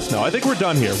 Let us know. I think we're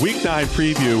done here. Week 9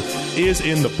 preview is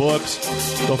in the books.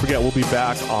 Don't forget, we'll be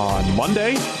back on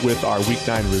Monday with our Week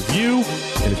 9 review.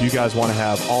 And if you guys want to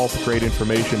have all the great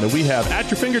information that we have at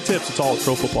your fingertips, it's all at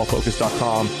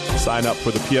ProFootballFocus.com. Sign up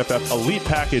for the PFF Elite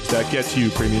Package that gets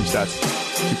you Premium Stats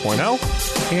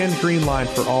 2.0 and Green Line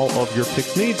for all of your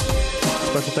pick needs.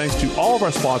 Special thanks to all of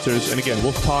our sponsors. And again,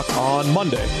 we'll talk on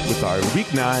Monday with our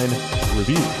Week 9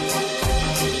 review.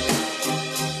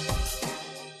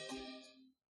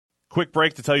 Quick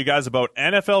break to tell you guys about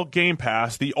NFL Game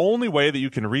Pass, the only way that you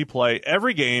can replay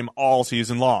every game all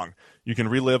season long. You can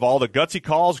relive all the gutsy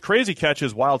calls, crazy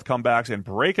catches, wild comebacks, and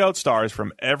breakout stars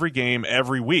from every game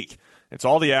every week. It's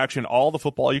all the action, all the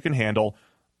football you can handle,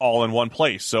 all in one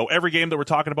place. So every game that we're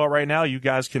talking about right now, you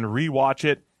guys can rewatch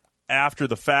it after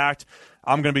the fact.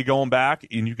 I'm going to be going back,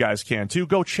 and you guys can too.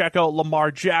 Go check out Lamar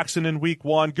Jackson in Week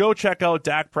 1. Go check out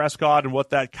Dak Prescott and what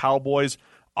that Cowboys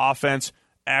offense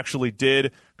actually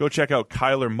did. Go check out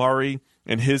Kyler Murray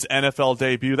and his NFL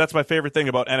debut. That's my favorite thing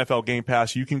about NFL Game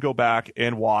Pass. You can go back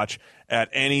and watch at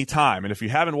any time. And if you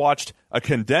haven't watched a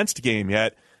condensed game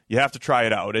yet, you have to try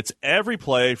it out. It's every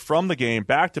play from the game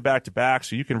back to back to back,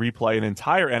 so you can replay an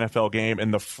entire NFL game in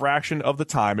the fraction of the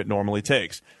time it normally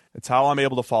takes. It's how I'm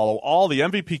able to follow all the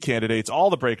MVP candidates,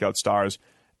 all the breakout stars,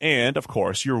 and, of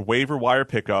course, your waiver wire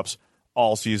pickups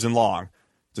all season long.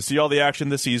 To see all the action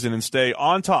this season and stay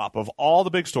on top of all the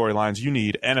big storylines, you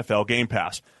need NFL Game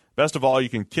Pass. Best of all, you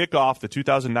can kick off the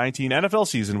 2019 NFL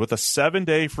season with a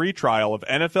 7-day free trial of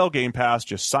NFL Game Pass.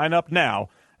 Just sign up now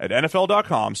at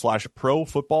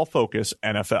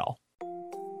NFL.com/ProFootballFocusNFL.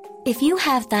 If you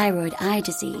have thyroid eye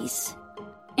disease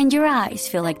and your eyes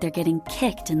feel like they're getting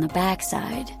kicked in the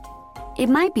backside, it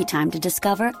might be time to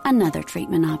discover another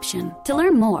treatment option. To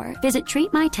learn more, visit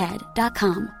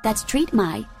treatmyted.com. That's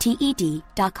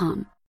treatmyted.com.